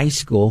from high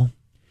school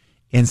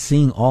and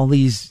seeing all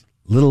these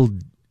little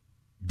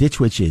ditch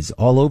witches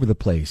all over the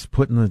place,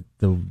 putting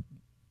the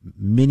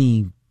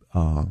mini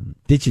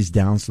ditches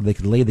down so they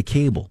could lay the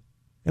cable.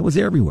 That was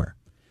everywhere.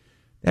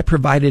 That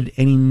provided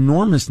an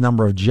enormous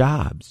number of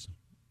jobs.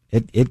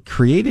 It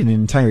created an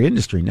entire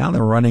industry. Now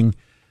they're running,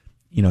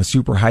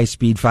 super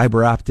high-speed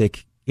fiber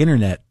optic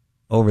internet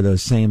over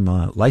those same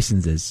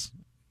licenses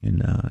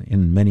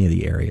in many of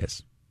the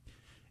areas.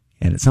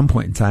 And at some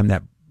point in time,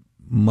 that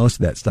most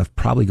of that stuff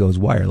probably goes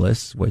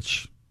wireless,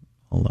 which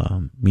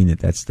will mean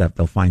that stuff,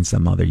 they'll find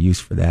some other use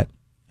for that,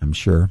 I'm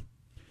sure.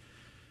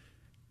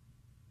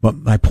 But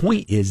my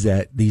point is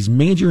that these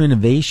major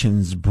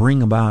innovations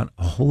bring about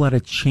a whole lot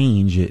of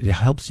change. It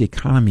helps the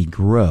economy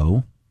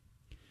grow.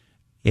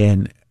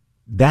 And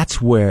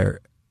that's where,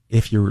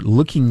 if you're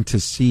looking to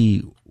see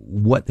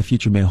what the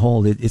future may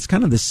hold, it's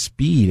kind of the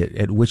speed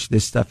at which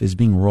this stuff is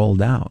being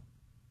rolled out.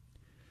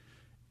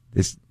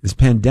 This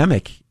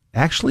pandemic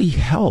actually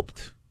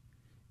helped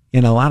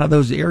in a lot of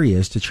those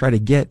areas to try to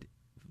get,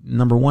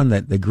 number one,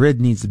 that the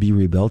grid needs to be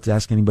rebuilt.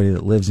 Ask anybody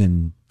that lives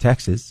in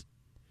Texas.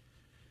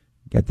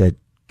 Got that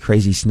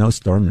crazy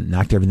snowstorm that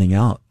knocked everything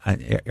out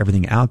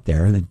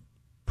there. They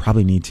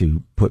probably need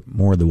to put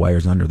more of the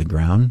wires under the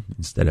ground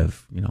instead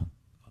of,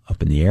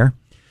 up in the air.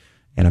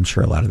 And I'm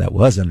sure a lot of that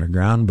was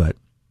underground, but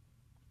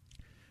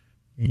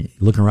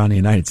looking around the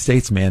United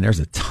States, man, there's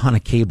a ton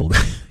of cable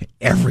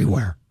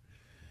everywhere.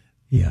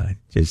 Yeah,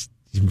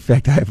 in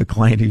fact, I have a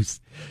client he's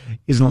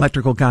an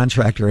electrical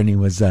contractor, and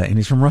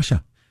he's from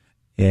Russia.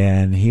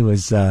 And he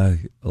was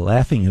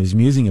laughing. He was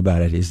musing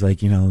about it. He's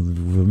like,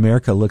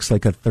 America looks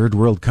like a third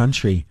world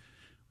country.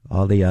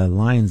 All the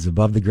lines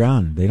above the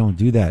ground. They don't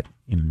do that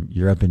in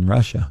Europe and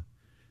Russia.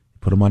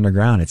 Put them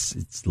underground. It's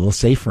a little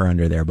safer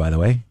under there, by the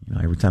way.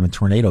 Every time a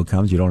tornado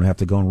comes, you don't have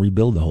to go and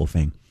rebuild the whole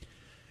thing.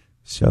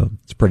 So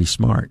it's pretty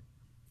smart.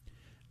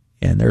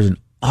 And there's an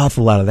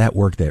awful lot of that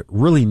work that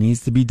really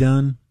needs to be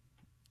done.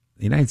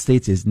 The United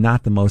States is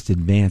not the most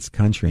advanced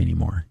country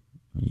anymore.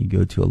 You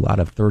go to a lot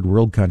of third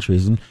world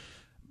countries, and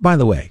by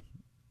the way,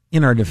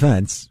 in our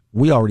defense,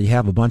 we already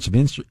have a bunch of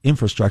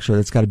infrastructure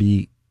that's got to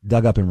be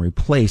dug up and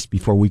replaced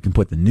before we can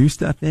put the new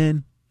stuff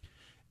in.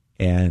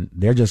 And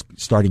they're just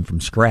starting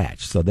from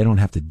scratch, so they don't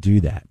have to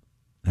do that.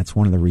 That's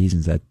one of the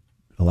reasons that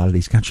a lot of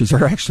these countries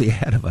are actually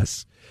ahead of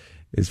us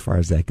as far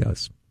as that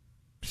goes.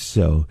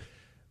 So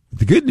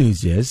the good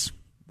news is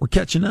we're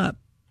catching up.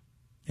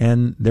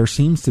 And there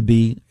seems to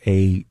be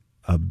a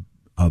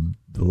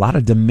lot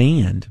of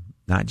demand,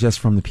 not just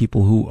from the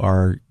people who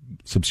are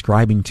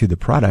subscribing to the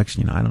products.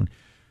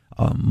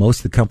 Most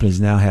of the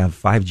companies now have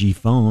 5G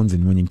phones,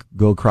 and when you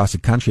go across the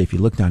country, if you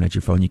look down at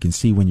your phone, you can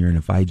see when you're in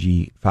a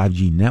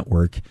 5G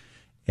network,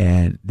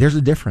 and there's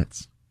a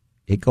difference.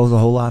 It goes a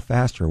whole lot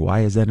faster.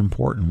 Why is that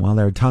important? Well,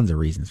 there are tons of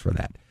reasons for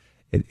that.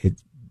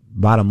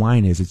 Bottom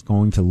line is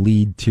it's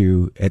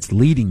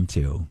leading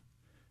to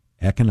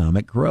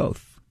economic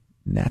growth.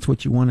 And that's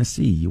what you want to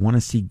see. You want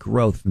to see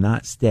growth,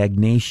 not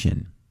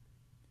stagnation.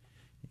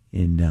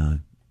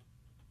 And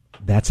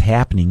that's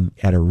happening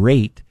at a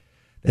rate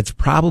that's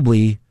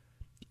probably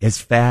as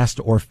fast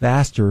or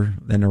faster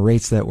than the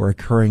rates that were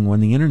occurring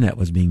when the internet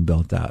was being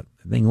built out.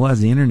 The thing was,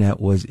 the internet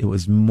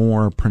was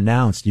more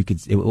pronounced.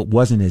 It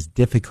wasn't as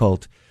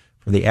difficult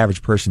for the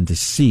average person to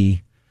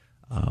see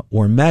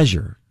or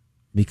measure,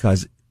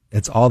 because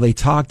it's all they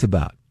talked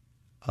about.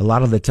 A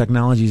lot of the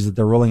technologies that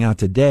they're rolling out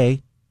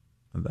today,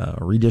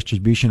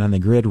 redistribution on the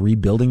grid,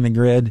 rebuilding the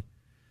grid,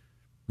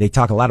 they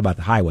talk a lot about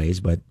the highways,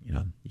 but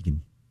you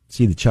can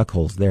see the chuck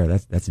holes there.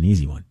 That's an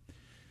easy one.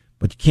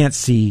 But you can't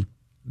see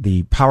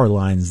the power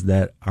lines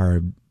that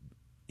are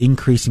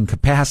increasing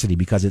capacity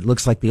because it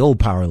looks like the old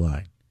power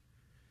line.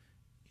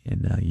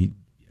 And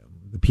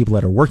the people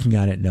that are working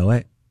on it know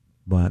it,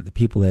 but the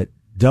people that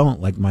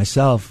don't, like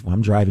myself,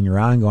 I'm driving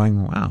around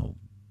going, wow,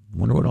 I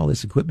wonder what all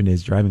this equipment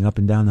is driving up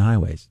and down the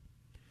highways.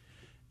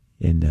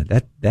 And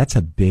that's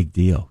a big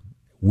deal.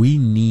 We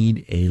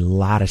need a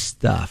lot of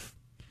stuff.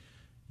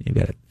 You've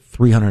got a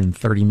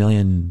 330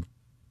 million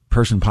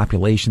person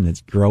population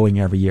that's growing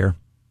every year.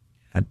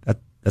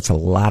 That's a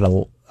lot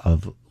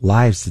of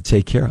lives to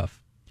take care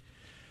of.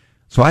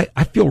 So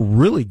I feel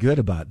really good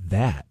about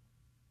that.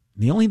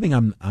 The only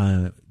thing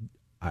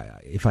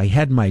if I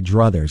had my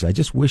druthers, I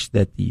just wish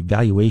that the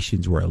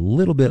valuations were a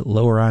little bit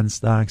lower on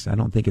stocks. I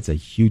don't think it's a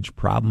huge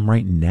problem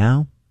right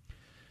now.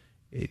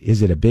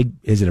 Is it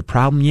a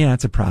problem? Yeah,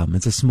 it's a problem.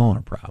 It's a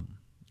smaller problem.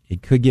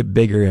 It could get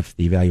bigger if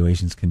the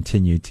valuations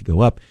continue to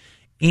go up.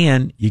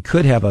 And you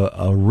could have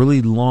a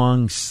really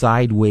long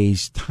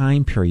sideways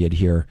time period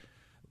here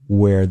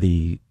where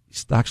the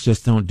stocks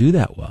just don't do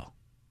that well.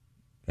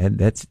 And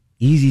that's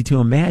easy to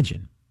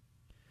imagine.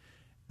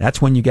 That's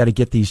when you got to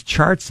get these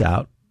charts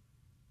out.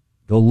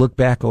 Go look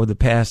back over the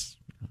past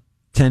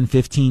 10,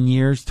 15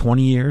 years,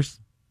 20 years?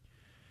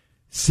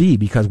 See,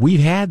 because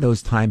we've had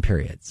those time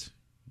periods.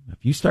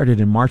 If you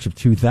started in March of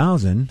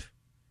 2000,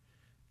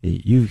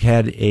 you've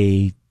had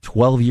a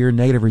 12-year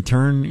negative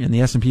return in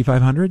the S&P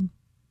 500.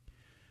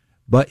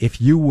 But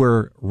if you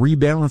were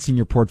rebalancing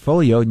your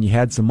portfolio and you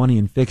had some money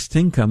in fixed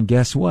income,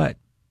 guess what?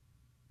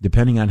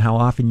 Depending on how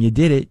often you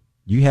did it,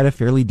 you had a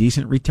fairly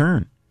decent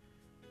return.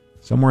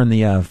 Somewhere in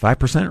the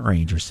 5%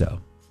 range or so.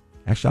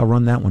 Actually, I'll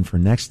run that one for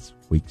next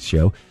week's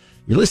show.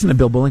 You're listening to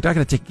Bill Bullington. I'm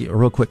going to take a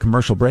real quick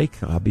commercial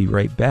break. I'll be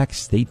right back.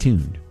 Stay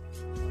tuned.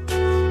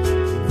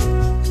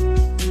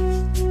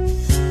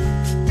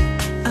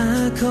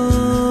 I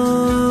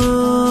call,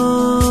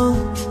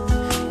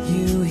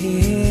 you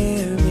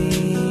hear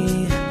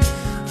me,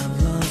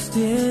 I've lost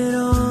it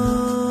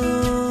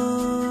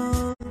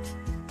all.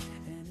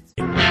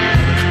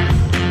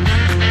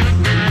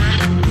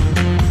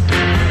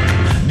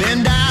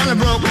 Been down a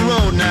broken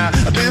road now,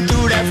 I've been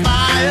through that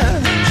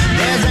fire.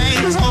 There's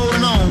angels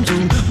holding on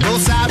to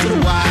both sides of the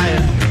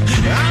wire.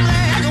 I'm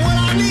asking what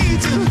I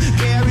need to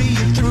carry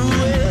you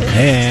through it.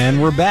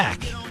 And we're back.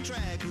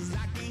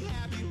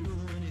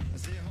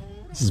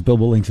 This is Bill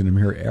Bullington. I'm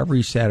here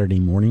every Saturday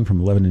morning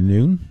from 11 to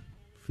noon.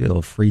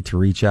 Feel free to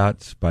reach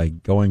out by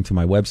going to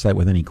my website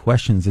with any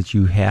questions that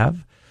you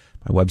have.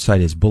 My website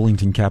is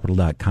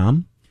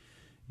bullingtoncapital.com.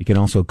 You can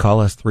also call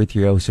us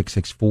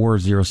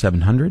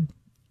 330-664-0700.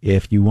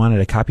 If you wanted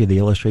a copy of the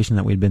illustration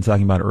that we'd been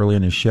talking about earlier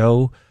in the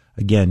show,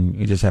 again,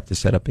 you just have to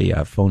set up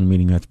a phone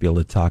meeting. You have to be able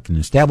to talk and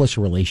establish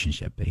a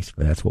relationship,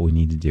 basically. That's what we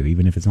need to do,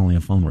 even if it's only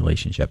a phone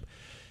relationship.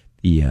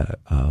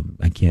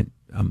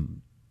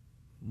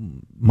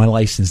 My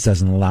license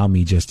doesn't allow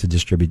me just to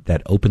distribute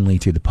that openly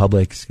to the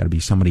public. It's got to be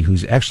somebody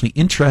who's actually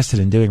interested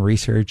in doing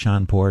research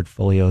on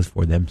portfolios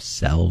for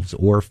themselves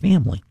or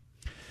family.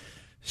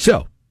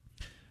 So,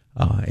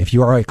 if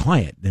you are a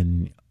client,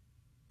 then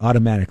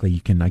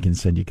automatically I can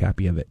send you a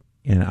copy of it.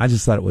 And I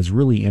just thought it was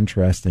really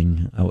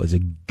interesting. It was a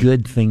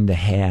good thing to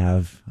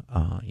have.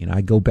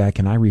 I go back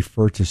and I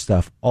refer to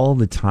stuff all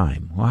the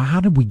time. Well,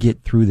 how did we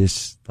get through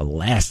this the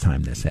last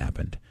time this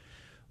happened?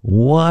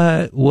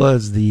 What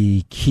was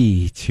the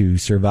key to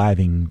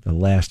surviving the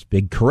last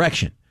big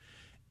correction?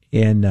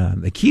 And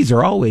the keys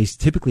are always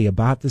typically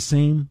about the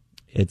same.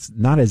 It's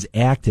not as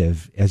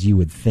active as you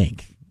would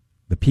think.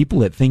 The people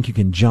that think you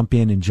can jump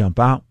in and jump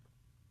out,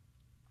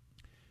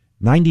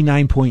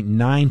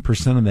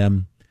 99.9% of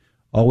them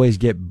always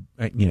get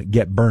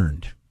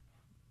burned.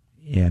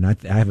 And I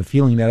have a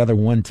feeling that other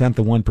 1/10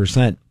 of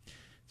 1% is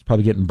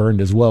probably getting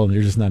burned as well, and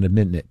they're just not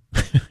admitting it.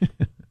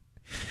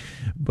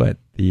 But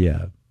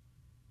the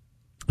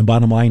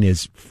bottom line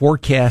is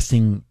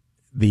forecasting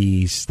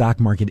the stock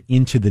market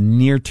into the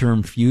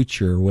near-term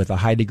future with a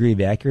high degree of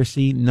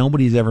accuracy.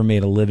 Nobody's ever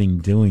made a living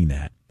doing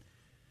that.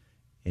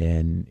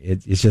 And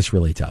it's just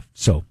really tough.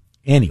 So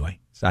anyway,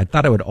 so I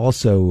thought I would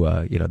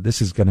also,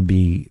 this is going to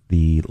be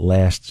the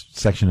last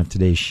section of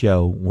today's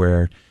show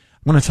where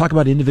I'm going to talk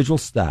about individual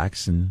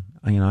stocks. And,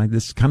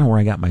 this is kind of where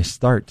I got my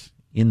start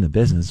in the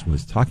business,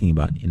 was talking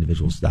about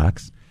individual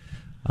stocks.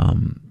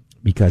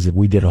 Because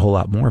we did a whole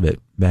lot more of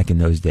it back in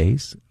those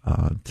days.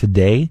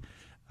 Today,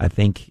 I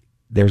think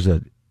there's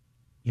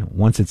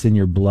once it's in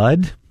your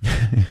blood,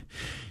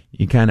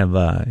 you kind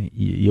of,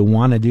 you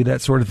want to do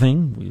that sort of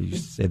thing. We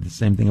used to say the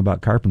same thing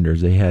about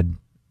carpenters. They had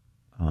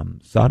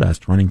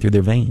sawdust running through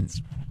their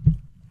veins.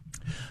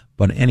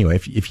 But anyway,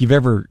 if you've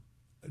ever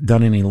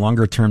done any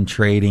longer-term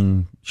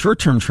trading,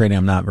 short-term trading,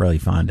 I'm not really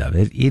fond of.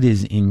 It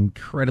is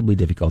incredibly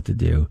difficult to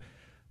do.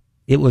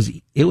 It was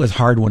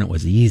hard when it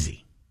was easy.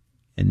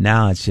 And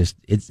now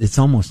it's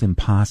almost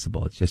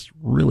impossible. It's just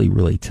really,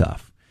 really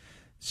tough.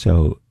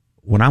 So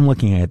when I'm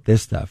looking at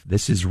this stuff,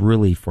 this is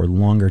really for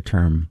longer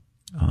term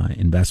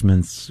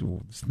investments,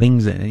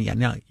 things.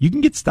 Now you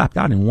can get stopped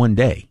out in one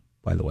day,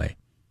 by the way.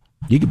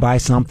 You could buy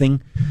something,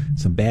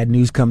 some bad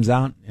news comes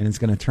out, and it's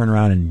going to turn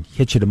around and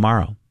hit you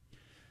tomorrow.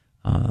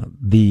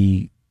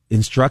 The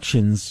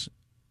instructions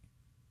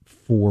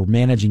for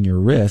managing your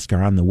risk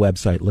are on the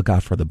website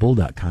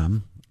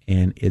lookoutforthebull.com,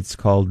 and it's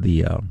called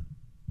the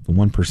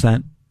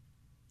 1%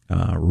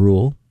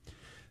 rule.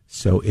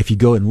 So if you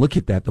go and look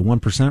at that, the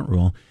 1%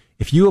 rule,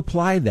 if you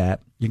apply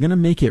that, you're going to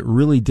make it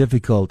really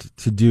difficult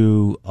to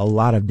do a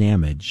lot of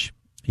damage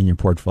in your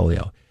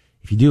portfolio.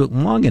 If you do it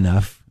long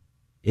enough,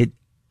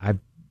 I've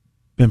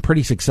been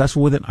pretty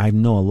successful with it. I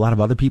know a lot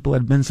of other people that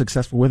have been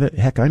successful with it.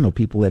 Heck, I know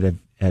people that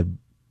have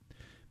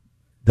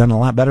done a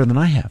lot better than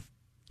I have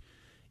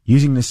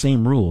using the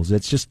same rules.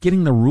 It's just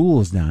getting the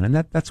rules down. And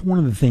that's one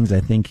of the things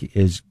I think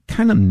is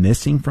kind of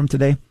missing from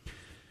today.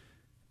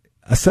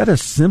 A set of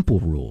simple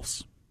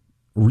rules.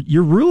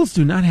 Your rules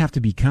do not have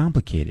to be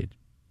complicated.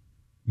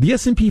 The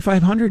S&P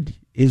 500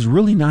 is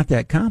really not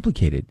that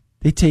complicated.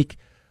 They take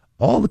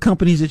all the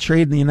companies that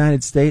trade in the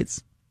United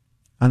States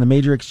on the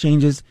major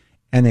exchanges,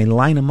 and they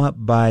line them up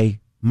by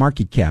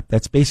market cap.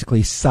 That's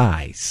basically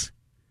size.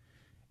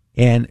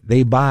 And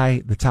they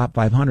buy the top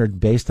 500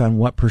 based on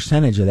what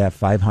percentage of that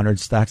 500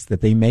 stocks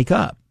that they make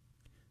up.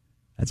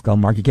 That's called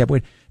market cap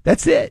weight.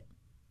 That's it.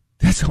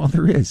 That's all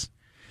there is.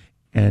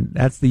 And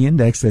that's the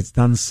index that's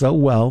done so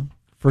well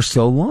for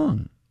so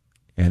long.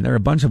 And there are a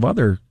bunch of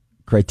other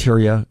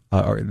criteria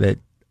that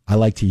I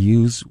like to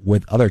use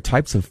with other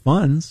types of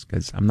funds,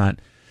 because I'm not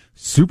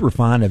super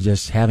fond of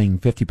just having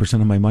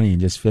 50% of my money in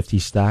just 50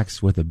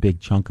 stocks with a big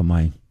chunk of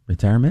my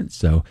retirement.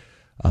 So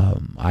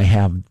I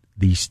have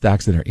these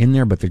stocks that are in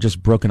there, but they're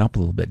just broken up a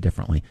little bit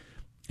differently.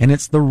 And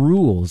it's the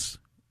rules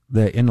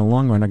that in the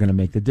long run are going to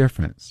make the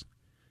difference.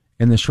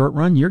 In the short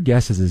run, your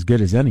guess is as good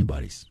as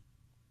anybody's.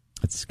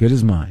 It's as good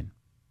as mine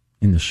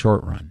in the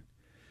short run.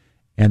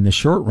 And the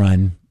short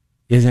run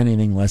is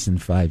anything less than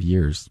 5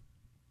 years.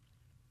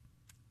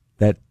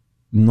 That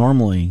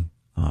normally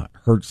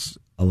hurts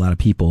a lot of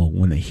people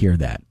when they hear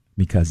that,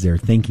 because they're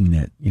thinking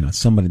that,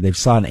 they've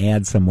saw an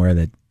ad somewhere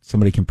that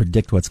somebody can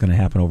predict what's going to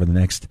happen over the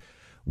next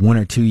 1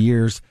 or 2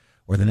 years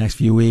or the next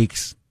few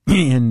weeks.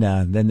 And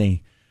then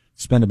they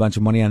spend a bunch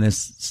of money on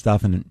this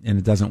stuff and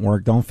it doesn't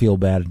work. Don't feel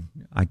bad.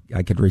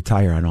 I could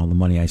retire on all the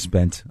money I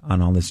spent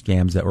on all the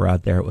scams that were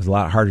out there. It was a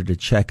lot harder to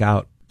check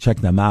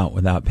them out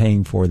without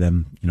paying for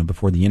them,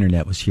 before the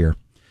internet was here.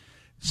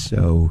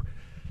 So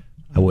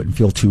I wouldn't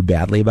feel too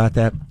badly about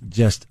that.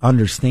 Just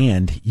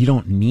understand you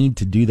don't need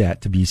to do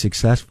that to be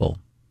successful.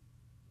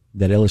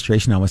 That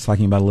illustration I was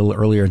talking about a little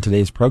earlier in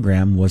today's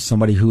program was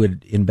somebody who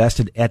had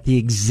invested at the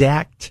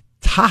exact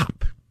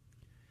top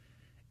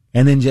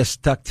and then just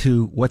stuck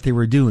to what they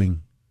were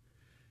doing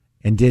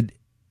and did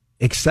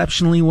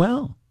exceptionally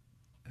well.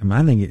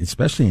 I think,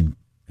 especially in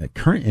the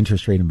current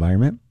interest rate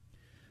environment,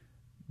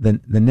 the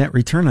net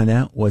return on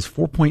that was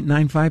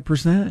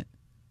 4.95%.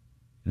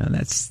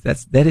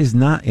 That is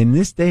not, in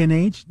this day and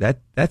age,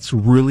 that's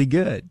really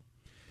good,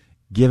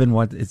 given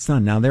what it's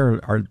done. Now there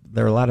are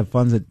a lot of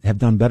funds that have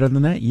done better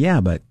than that,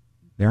 yeah, but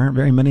there aren't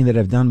very many that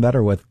have done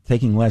better with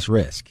taking less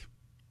risk.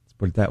 Let's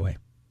put it that way.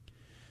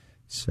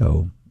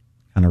 So,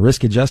 on a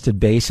risk-adjusted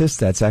basis,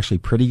 that's actually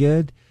pretty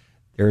good.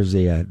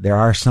 There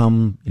are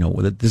some,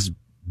 this is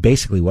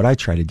basically what I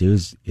try to do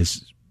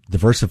is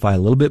diversify a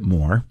little bit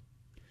more,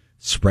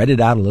 spread it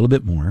out a little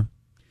bit more,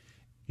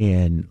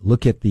 and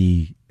look at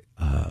the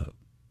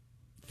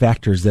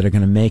factors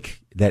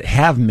that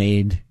have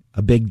made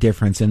a big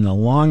difference in the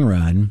long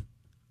run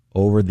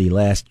over the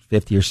last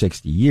 50 or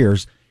 60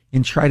 years,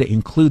 and try to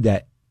include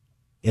that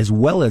as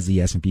well as the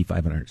S&P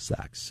 500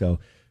 stocks. So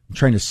I'm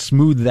trying to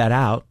smooth that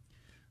out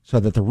so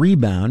that the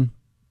rebound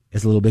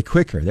is a little bit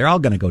quicker. They're all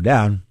going to go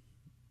down,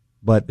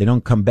 but they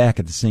don't come back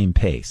at the same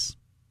pace.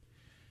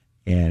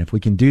 And if we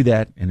can do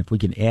that, and if we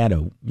can add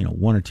 1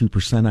 or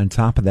 2% on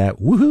top of that,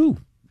 woohoo!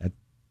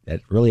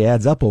 That really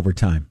adds up over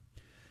time.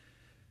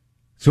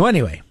 So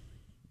anyway,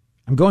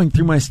 I'm going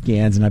through my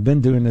scans, and I've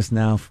been doing this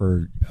now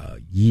for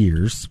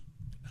years.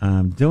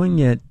 I'm doing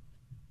it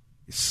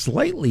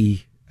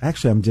slightly.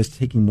 Actually, I'm just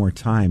taking more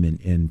time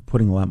and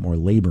putting a lot more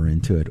labor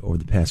into it over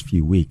the past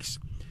few weeks.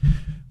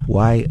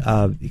 Why?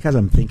 Because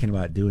I'm thinking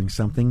about doing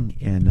something,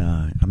 and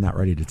I'm not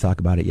ready to talk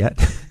about it yet.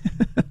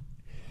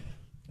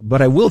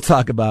 But I will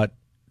talk about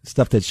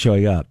stuff that's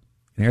showing up.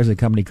 And there's a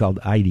company called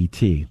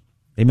IDT.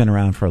 They've been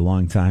around for a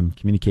long time,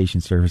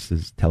 communication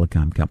services,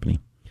 telecom company.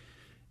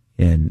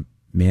 And,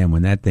 man,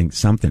 when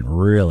something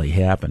really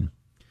happened.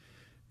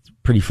 It's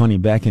pretty funny.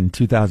 Back in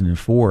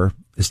 2004,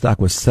 the stock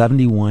was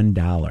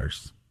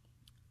 $71.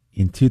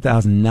 In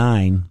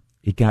 2009,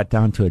 it got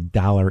down to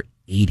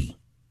 $1.80.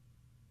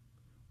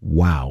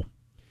 Wow.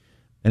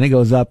 Then it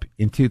goes up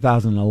in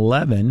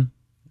 2011.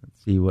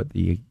 Let's see what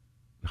the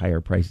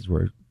higher prices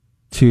were.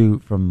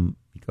 It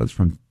goes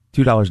from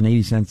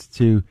 $2.80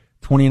 to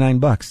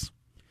 $29.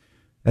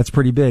 That's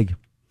pretty big.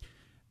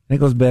 Then it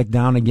goes back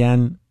down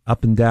again,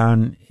 up and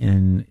down.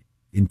 In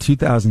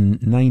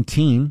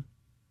 2019,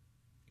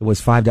 it was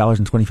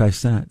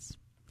 $5.25.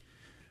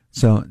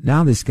 So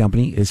now this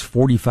company is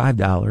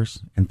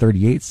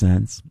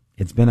 $45.38.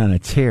 It's been on a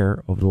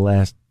tear over the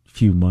last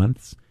few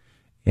months,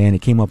 and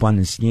it came up on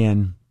the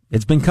scan.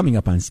 It's been coming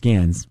up on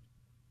scans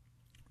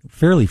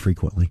fairly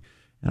frequently,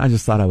 and I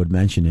just thought I would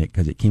mention it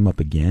because it came up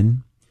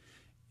again,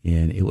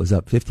 and it was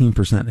up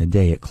 15% in a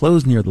day. It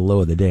closed near the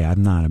low of the day.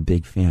 I'm not a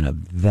big fan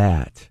of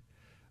that,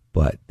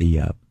 but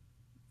that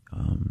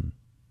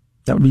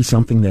would be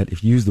something that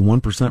if you use the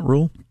 1%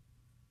 rule,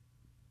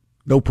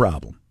 no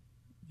problem.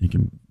 You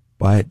can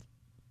buy it,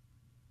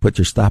 put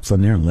your stops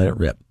on there, and let it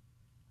rip.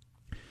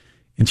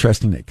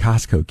 Interesting that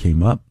Costco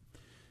came up.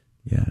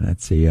 Yeah,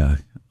 that's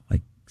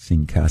like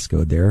seeing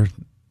Costco there.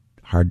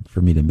 Hard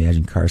for me to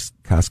imagine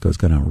Costco's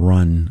going to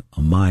run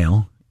a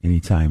mile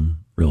anytime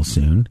real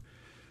soon.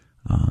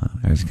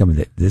 There's a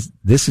company that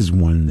this is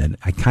one that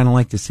I kind of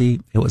like to see.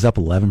 It was up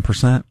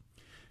 11%.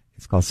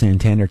 It's called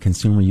Santander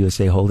Consumer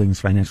USA Holdings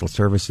Financial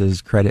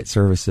Services, Credit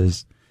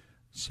Services.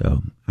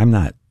 So I'm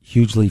not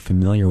hugely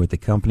familiar with the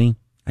company.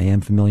 I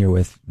am familiar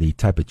with the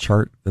type of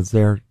chart that's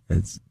there.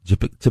 It's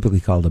typically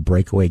called a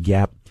breakaway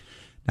gap.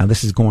 Now,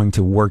 this is going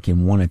to work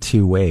in one of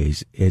two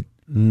ways. It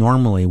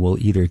normally will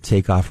either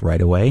take off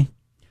right away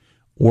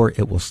or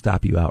it will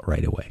stop you out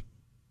right away.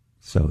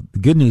 So the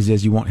good news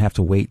is you won't have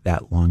to wait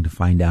that long to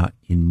find out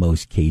in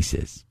most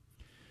cases.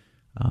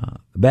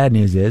 The bad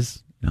news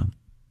is,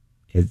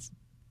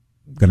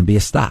 going to be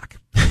a stock.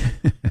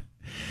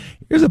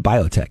 Here's a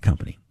biotech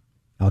company,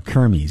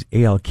 Alkermes,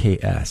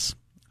 ALKS.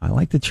 I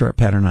like the chart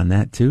pattern on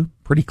that too.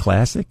 Pretty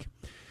classic.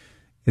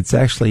 It's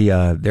actually,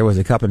 there was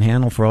a cup and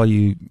handle for all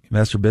you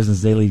Investor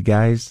Business Daily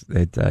guys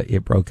that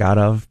it broke out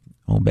of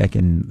back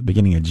in the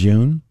beginning of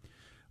June.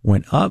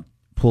 Went up,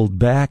 pulled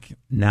back,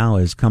 now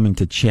is coming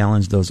to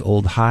challenge those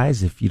old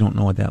highs. If you don't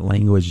know what that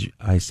language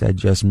I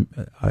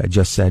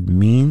just said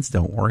means,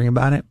 don't worry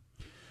about it.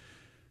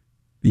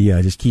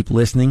 Just keep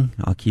listening.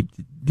 I'll keep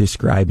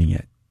describing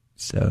it.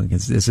 So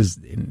this is,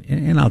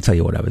 and I'll tell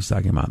you what I was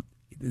talking about.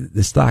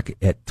 The stock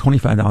at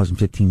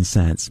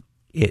 $25.15,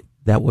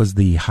 that was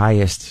the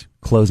highest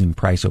closing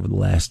price over the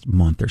last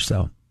month or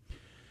so.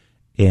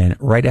 And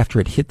right after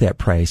it hit that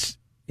price,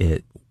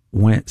 it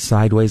went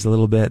sideways a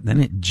little bit.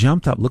 Then it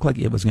jumped up, looked like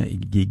it was going to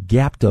get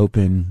gapped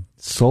open,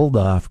 sold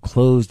off,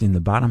 closed in the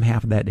bottom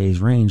half of that day's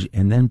range,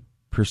 and then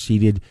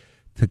proceeded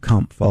to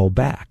fall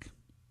back.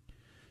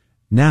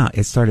 Now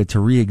it started to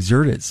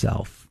re-exert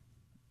itself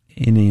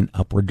in an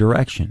upward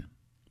direction.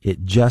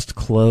 It just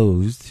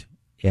closed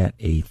at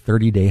a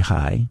 30-day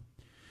high,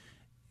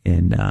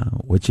 and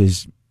which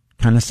is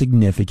kind of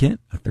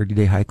significant, a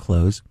 30-day high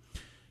close.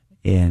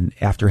 And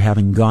after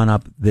having gone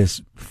up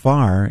this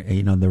far,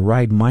 the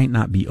ride might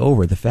not be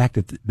over. The fact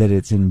that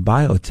it's in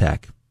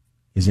biotech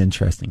is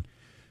interesting.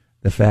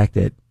 The fact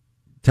that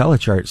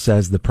Telechart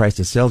says the price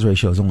to sales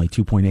ratio is only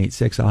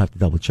 2.86, I'll have to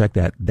double check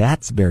that.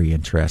 That's very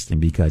interesting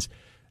because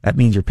that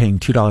means you're paying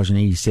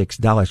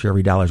 $2.86 for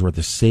every dollar's worth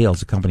of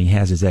sales the company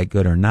has. Is that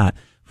good or not?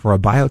 For a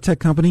biotech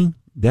company,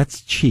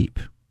 that's cheap.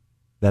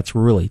 That's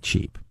really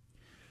cheap.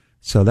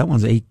 So that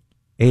one's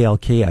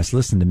ALKS.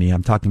 Listen to me.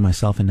 I'm talking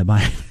myself into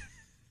buying.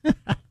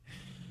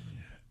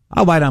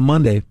 I'll buy it on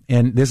Monday,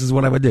 and this is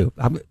what I would do.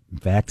 In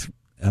fact,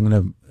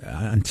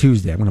 on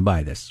Tuesday, I'm going to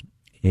buy this.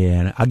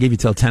 And I'll give you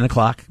till 10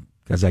 o'clock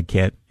because I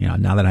can't,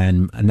 now that I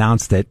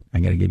announced it, I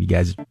got to give you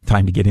guys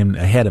time to get in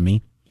ahead of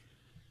me.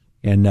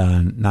 And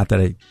not that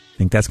I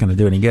think that's going to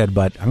do any good,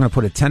 but I'm going to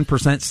put a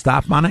 10%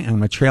 stop on it. I'm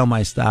going to trail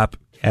my stop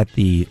at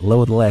the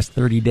low of the last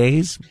 30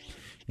 days.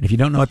 And if you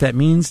don't know what that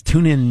means,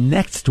 tune in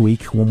next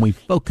week when we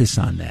focus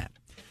on that.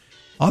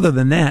 Other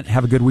than that,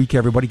 have a good week,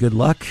 everybody. Good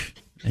luck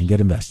and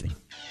good investing.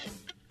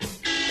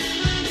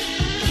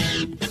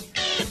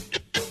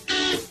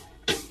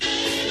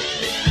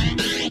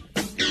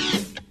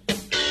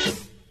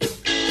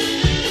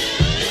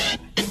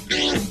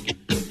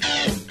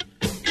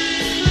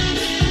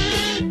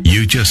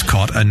 You just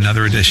caught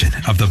another edition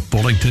of the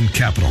Bullington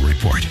Capital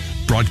Report,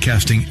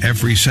 broadcasting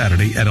every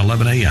Saturday at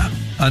 11 a.m.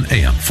 on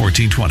AM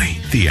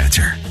 1420, The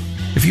Answer.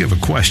 If you have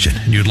a question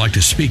and you'd like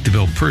to speak to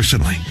Bill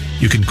personally,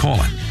 you can call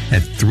him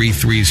at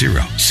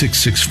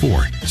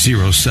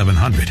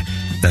 330-664-0700.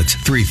 That's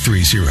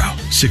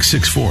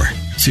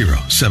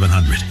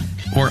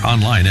 330-664-0700. Or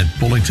online at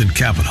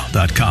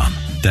bullingtoncapital.com.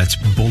 That's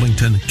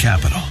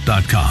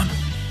bullingtoncapital.com.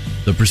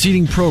 The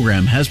preceding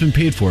program has been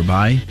paid for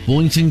by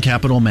Bullington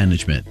Capital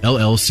Management,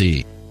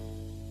 LLC.